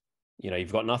where,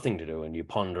 you've got nothing to do and you're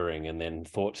pondering, and then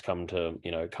thoughts come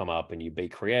up, and you be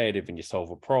creative and you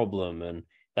solve a problem, and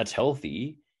that's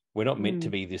healthy. We're not meant to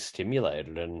be this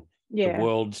stimulated, and the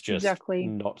world's just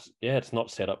it's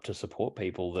not set up to support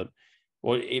people that,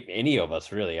 or any of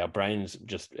us really. Our brains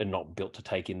just are not built to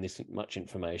take in this much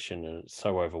information, and it's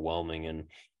so overwhelming. And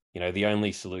the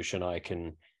only solution I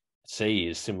can see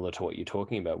is similar to what you're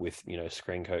talking about with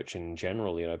ScreenCoach in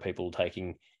general. People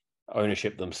taking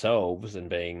ownership themselves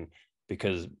and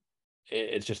because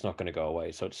it's just not going to go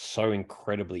away. So it's so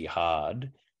incredibly hard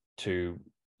to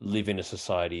live in a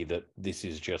society that this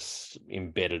is just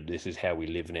embedded. This is how we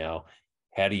live now.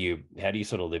 How do you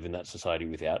sort of live in that society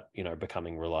without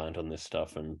becoming reliant on this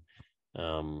stuff? And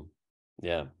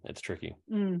it's tricky.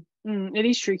 It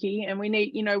is tricky, and we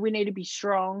need to be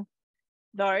strong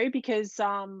though, because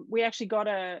we actually got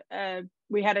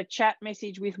we had a chat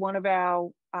message with one of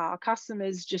our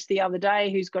customers just the other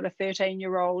day, who's got a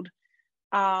 13-year-old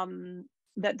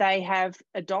that they have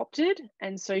adopted,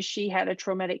 and so she had a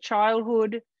traumatic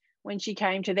childhood. When she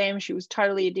came to them, she was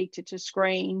totally addicted to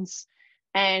screens.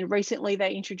 And recently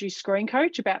they introduced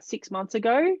ScreenCoach about 6 months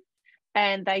ago.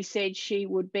 And they said she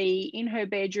would be in her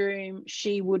bedroom.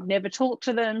 She would never talk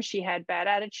to them. She had bad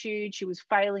attitude. She was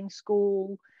failing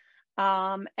school.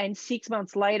 And 6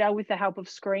 months later, with the help of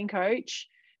ScreenCoach,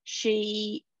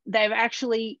 they've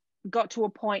actually got to a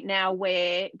point now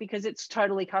where, because it's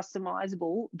totally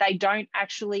customizable, they don't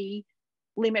actually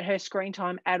limit her screen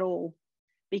time at all,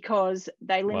 because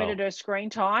they limited her screen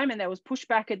time, and there was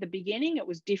pushback at the beginning. It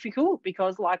was difficult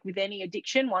because, like with any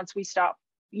addiction, once we start,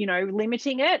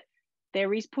 limiting it,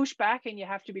 there is pushback and you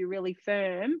have to be really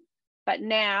firm. But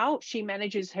now she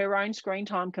manages her own screen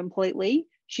time completely.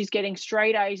 She's getting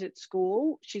straight A's at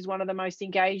school. She's one of the most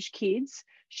engaged kids.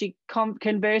 She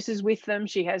converses with them.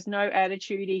 She has no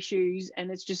attitude issues,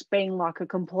 and it's just been like a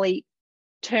complete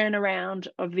turnaround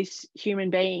of this human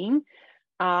being.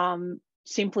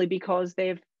 Simply because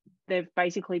they've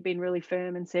basically been really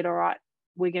firm and said, all right,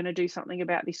 we're going to do something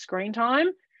about this screen time.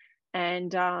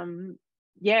 And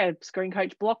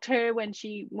ScreenCoach blocked her when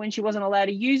she wasn't allowed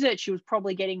to use it. She was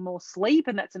probably getting more sleep,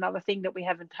 and that's another thing that we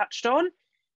haven't touched on,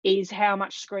 is how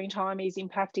much screen time is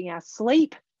impacting our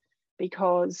sleep.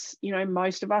 Because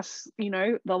most of us,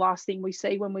 the last thing we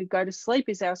see when we go to sleep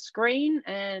is our screen.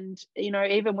 And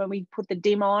even when we put the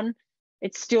dim on,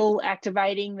 it's still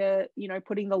activating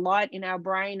putting the light in our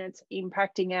brain. It's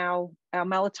impacting our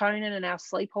melatonin and our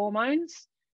sleep hormones.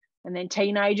 And then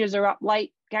teenagers are up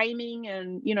late gaming,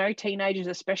 and, teenagers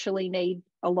especially need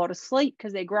a lot of sleep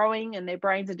because they're growing and their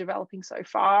brains are developing so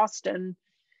fast. And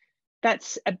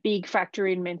that's a big factor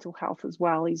in mental health as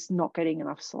well, is not getting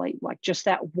enough sleep. Like just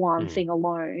that one thing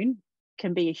alone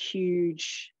can be a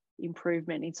huge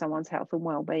improvement in someone's health and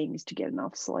well-being, is to get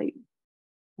enough sleep.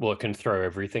 Well, it can throw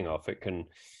everything off.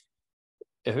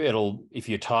 If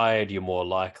you're tired, you're more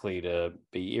likely to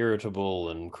be irritable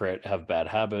and have bad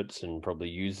habits, and probably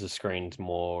use the screens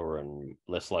more, and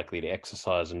less likely to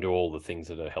exercise and do all the things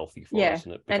that are healthy for us.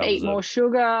 And eat more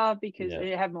sugar because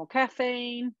you have more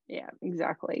caffeine. Yeah,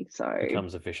 exactly. So it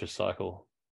becomes a vicious cycle.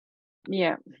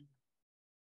 Yeah.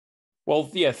 Well,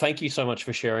 thank you so much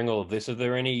for sharing all of this. Are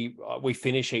there any, we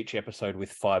finish each episode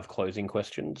with 5 closing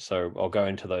questions, so I'll go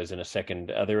into those in a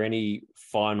second. Are there any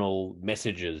final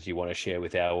messages you want to share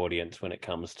with our audience when it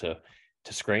comes to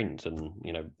screens and,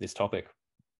 this topic?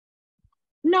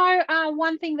 No,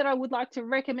 one thing that I would like to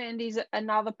recommend is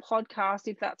another podcast,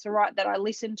 if that's all right, that I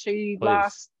listened to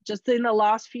just in the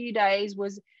last few days.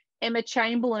 Was Emma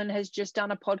Chamberlain has just done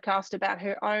a podcast about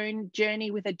her own journey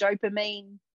with a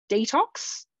dopamine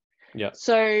detox. Yeah.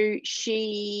 So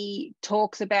she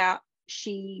talks about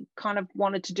she kind of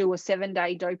wanted to do a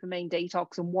 7-day dopamine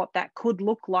detox and what that could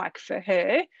look like for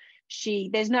her.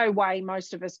 There's no way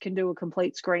most of us can do a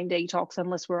complete screen detox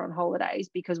unless we're on holidays,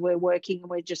 because we're working and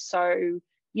we're just so,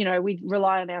 we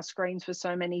rely on our screens for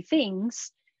so many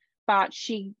things. But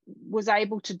she was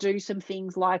able to do some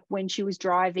things like when she was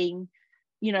driving,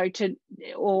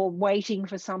 or waiting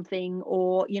for something,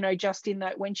 or, just in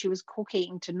that when she was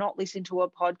cooking, to not listen to a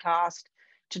podcast,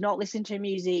 to not listen to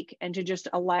music, and to just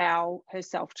allow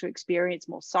herself to experience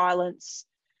more silence,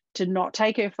 to not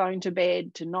take her phone to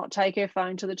bed, to not take her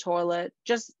phone to the toilet,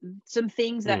 just some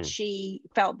things that she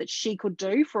felt that she could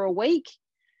do for a week,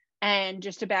 and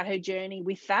just about her journey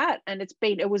with that. And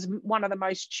it was one of the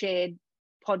most shared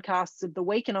podcasts of the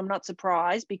week, and I'm not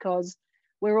surprised, because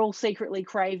we're all secretly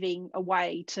craving a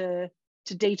way to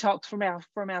detox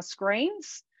from our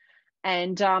screens.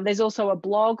 And there's also a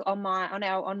blog on my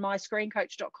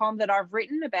ScreenCoach.com that I've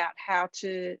written about how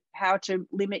to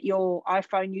limit your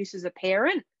iPhone use as a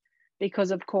parent, because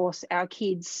of course our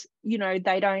kids,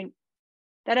 they don't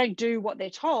do what they're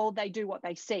told, they do what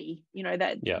they see.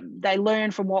 They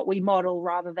learn from what we model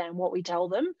rather than what we tell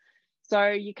them. So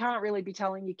you can't really be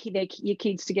telling your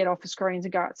kids to get off the screens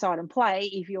and go outside and play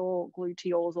if you're glued to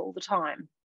yours all the time.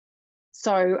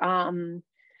 So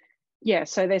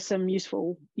so there's some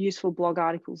useful blog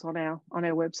articles on our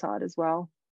website as well.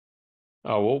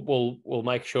 Oh, we'll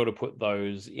make sure to put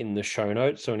those in the show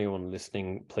notes, so anyone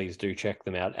listening, please do check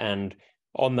them out. And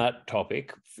on that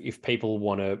topic, if people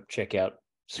want to check out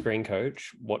ScreenCoach,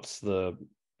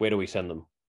 where do we send them?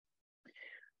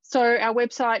 So our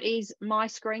website is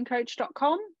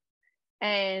myscreencoach.com,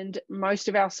 and most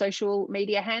of our social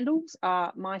media handles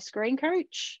are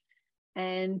myscreencoach.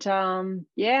 And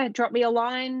drop me a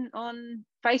line on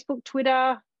Facebook,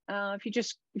 Twitter. If you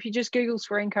just Google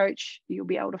ScreenCoach, you'll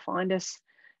be able to find us.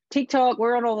 TikTok,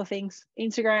 we're on all the things.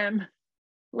 Instagram,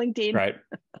 LinkedIn.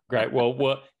 Great.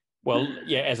 Well,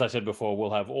 yeah. As I said before,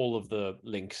 we'll have all of the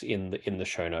links in the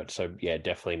show notes. So yeah,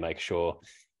 definitely make sure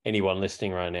anyone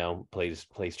listening right now, please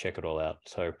check it all out.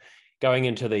 So going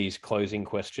into these closing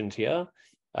questions here,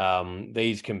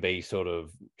 these can be sort of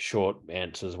short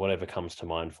answers, whatever comes to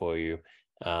mind for you.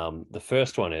 The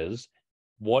first one is,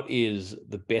 what is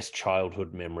the best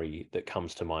childhood memory that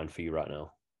comes to mind for you right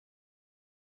now?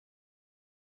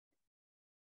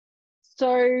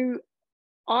 So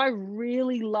I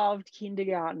really loved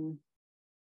kindergarten.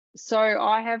 So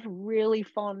I have really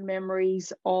fond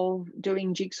memories of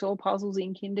doing jigsaw puzzles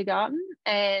in kindergarten,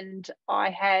 and I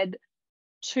had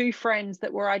 2 friends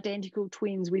that were identical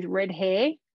twins with red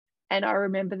hair, and I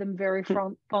remember them very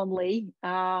fondly.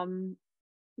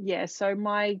 So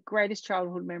my greatest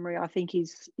childhood memory, I think,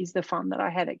 is the fun that I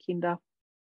had at kinder.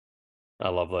 I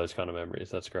love those kind of memories.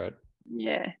 That's great.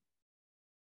 Yeah.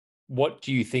 What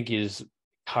do you think is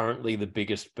currently the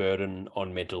biggest burden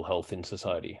on mental health in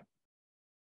society?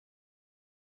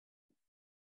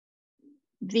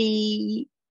 The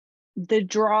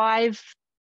drive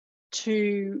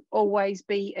to always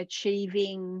be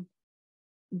achieving,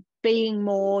 being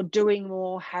more, doing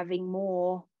more, having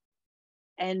more,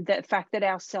 and the fact that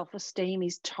our self-esteem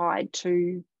is tied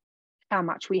to how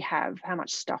much we have, how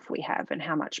much stuff we have, and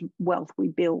how much wealth we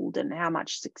build, and how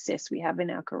much success we have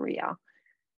in our career,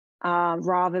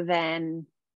 rather than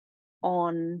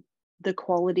on the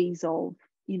qualities of,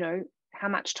 how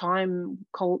much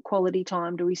quality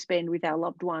time do we spend with our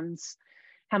loved ones?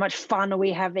 How much fun are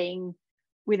we having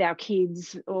with our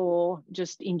kids, or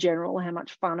just in general, how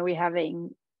much fun are we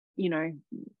having?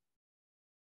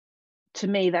 To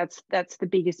me, that's the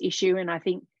biggest issue. And I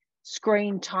think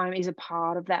screen time is a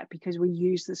part of that, because we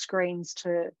use the screens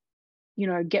to,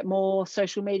 get more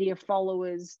social media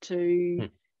followers, to,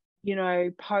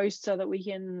 post so that we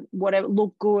can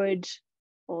look good,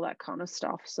 all that kind of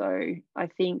stuff. So I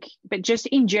think, but just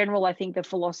in general, I think the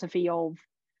philosophy of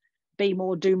be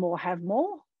more, do more, have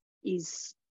more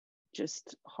is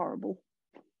just horrible.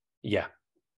 Yeah.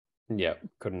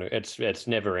 Couldn't. It's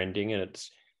never ending, and it's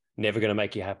never going to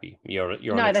make you happy. You're on a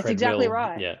treadmill. That's exactly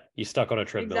right. Yeah, you're stuck on a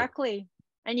treadmill. Exactly.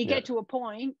 And you get to a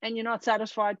point and you're not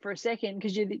satisfied for a second,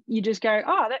 because you just go,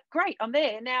 oh, that's great, I'm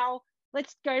there. Now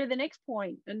let's go to the next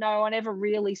point. And no one ever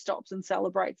really stops and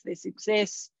celebrates their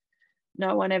success.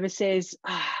 No one ever says,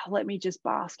 let me just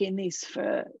bask in this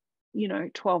for,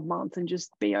 12 months and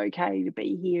just be okay to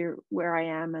be here where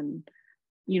I am, and,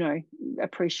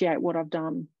 appreciate what I've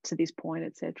done to this point,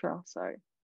 etc. So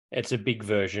it's a big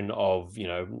version of,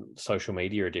 social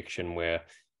media addiction, where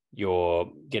you're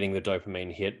getting the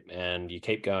dopamine hit and you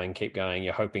keep going,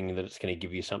 you're hoping that it's going to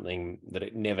give you something that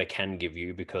it never can give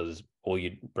you because all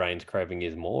your brain's craving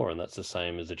is more. And that's the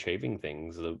same as achieving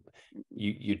things.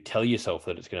 You tell yourself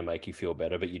that it's going to make you feel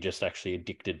better, but you're just actually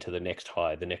addicted to the next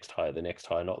high, the next high, the next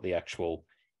high, not the actual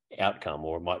outcome.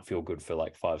 Or it might feel good for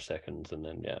like 5 seconds and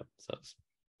then, so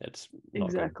it's not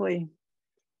exactly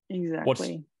good.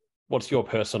 Exactly. What's your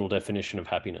personal definition of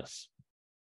happiness?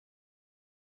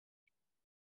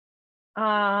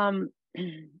 How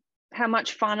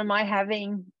much fun am I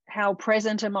having? How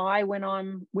present am I when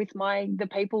I'm with the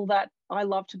people that I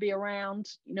love to be around?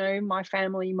 You know, my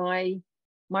family, my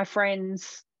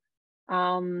friends.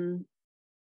 And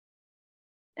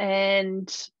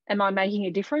am I making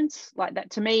a difference? Like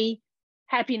that, to me,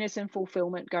 happiness and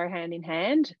fulfillment go hand in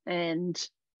hand. And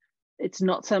it's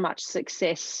not so much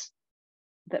success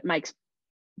that makes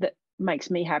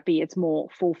me happy. It's more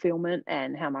fulfillment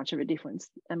and how much of a difference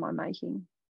am I making.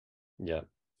 Yeah.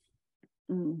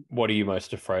 What are you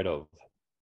most afraid of?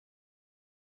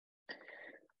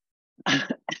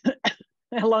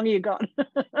 How long you got?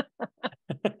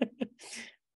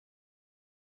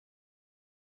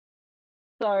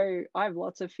 So I have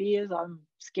lots of fears. I'm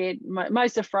scared,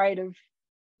 most afraid of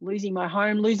losing my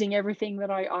home, losing everything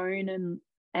that I own,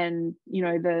 and you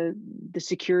know, the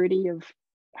security of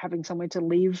having somewhere to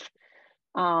live.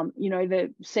 You know,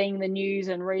 seeing the news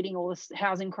and reading all this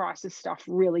housing crisis stuff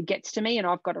really gets to me, and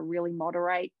I've got to really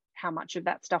moderate how much of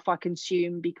that stuff I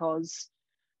consume because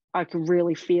I can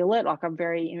really feel it. Like I'm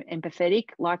very empathetic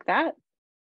like that.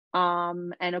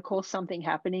 And of course, something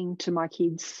happening to my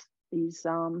kids is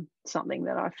something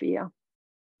that I fear.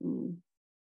 And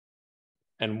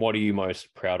what are you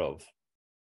most proud of?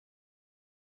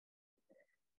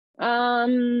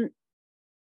 I'm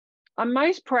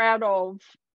most proud of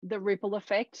the ripple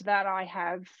effect that I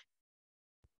have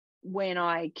when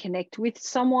I connect with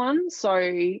someone. So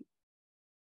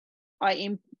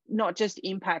I not just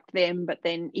impact them, but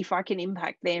then if I can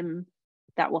impact them,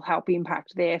 that will help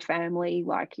impact their family.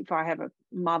 Like if I have a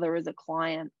mother as a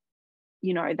client,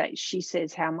 you know, that she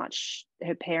says how much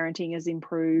her parenting has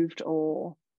improved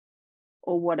or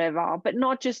whatever, but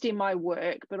not just in my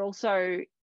work, but also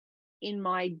in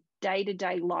my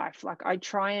day-to-day life. Like I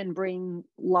try and bring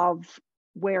love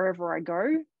wherever I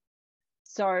go.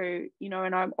 So, you know,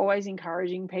 and I'm always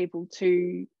encouraging people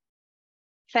to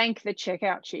thank the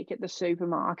checkout chick at the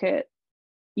supermarket,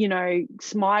 you know,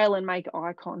 smile and make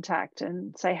eye contact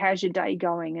and say, how's your day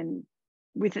going? And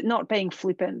with it not being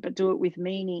flippant, but do it with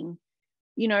meaning,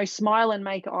 you know, smile and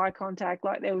make eye contact.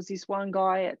 Like there was this one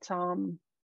guy at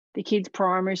the kids'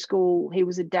 primary school. He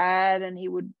was a dad and he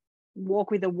would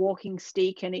walk with a walking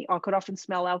stick, and I could often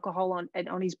smell alcohol on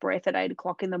his breath at 8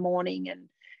 o'clock in the morning, and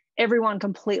everyone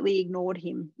completely ignored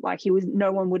him. Like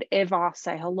no one would ever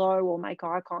say hello or make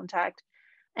eye contact.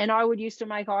 And I would used to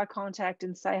make eye contact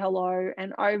and say hello.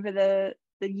 And over the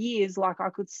years, like I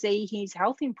could see his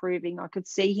health improving. I could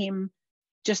see him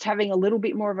just having a little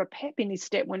bit more of a pep in his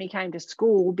step when he came to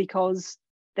school because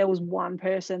there was one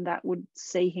person that would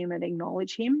see him and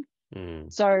acknowledge him.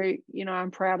 So, you know,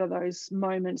 I'm proud of those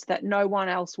moments that no one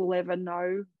else will ever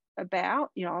know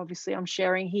about. You know, obviously I'm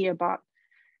sharing here, but,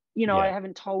 you know, I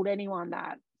haven't told anyone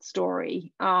that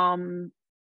story.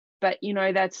 But, you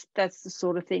know, that's the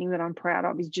sort of thing that I'm proud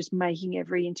of, is just making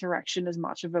every interaction as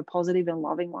much of a positive and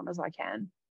loving one as I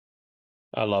can.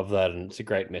 I love that. And it's a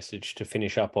great message to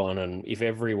finish up on. And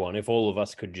if all of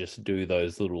us could just do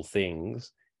those little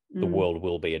things, the world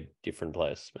will be a different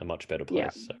place, a much better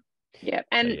place. Yeah.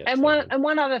 And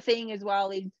one other thing as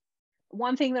well is,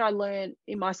 one thing that I learned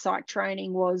in my psych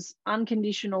training was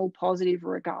unconditional positive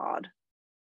regard.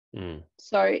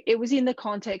 So it was in the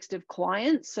context of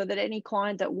clients, so that any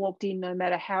client that walked in, no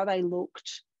matter how they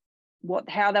looked,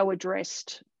 how they were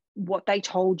dressed, what they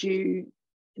told you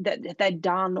that they'd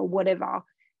done or whatever,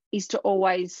 is to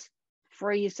always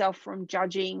free yourself from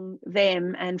judging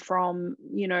them and from,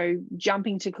 you know,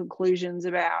 jumping to conclusions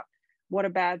about what a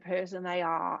bad person they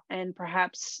are, and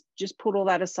perhaps just put all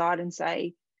that aside and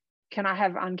say, can I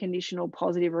have unconditional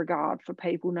positive regard for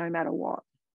people no matter what?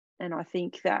 And I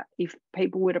think that if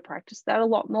people were to practice that a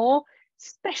lot more,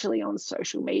 especially on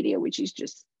social media, which is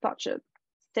just such a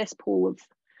cesspool of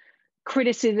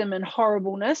criticism and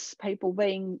horribleness, people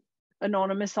being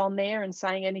anonymous on there and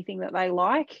saying anything that they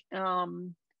like,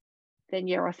 then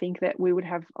I think that we would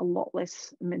have a lot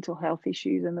less mental health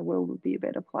issues and the world would be a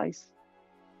better place.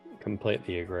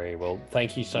 Completely agree. Well,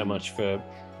 thank you so much for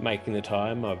making the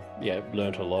time. I've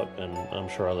learnt a lot, and I'm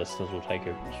sure our listeners will take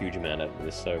a huge amount out of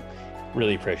this. So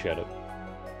really appreciate it.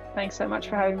 Thanks so much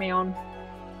for having me on.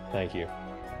 Thank you.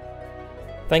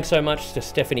 Thanks so much to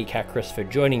Stephanie Kakris for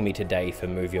joining me today for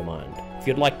Move Your Mind. If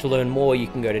you'd like to learn more, you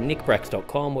can go to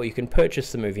nickbracks.com or you can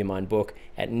purchase the Move Your Mind book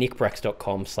at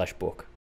nickbracks.com/book.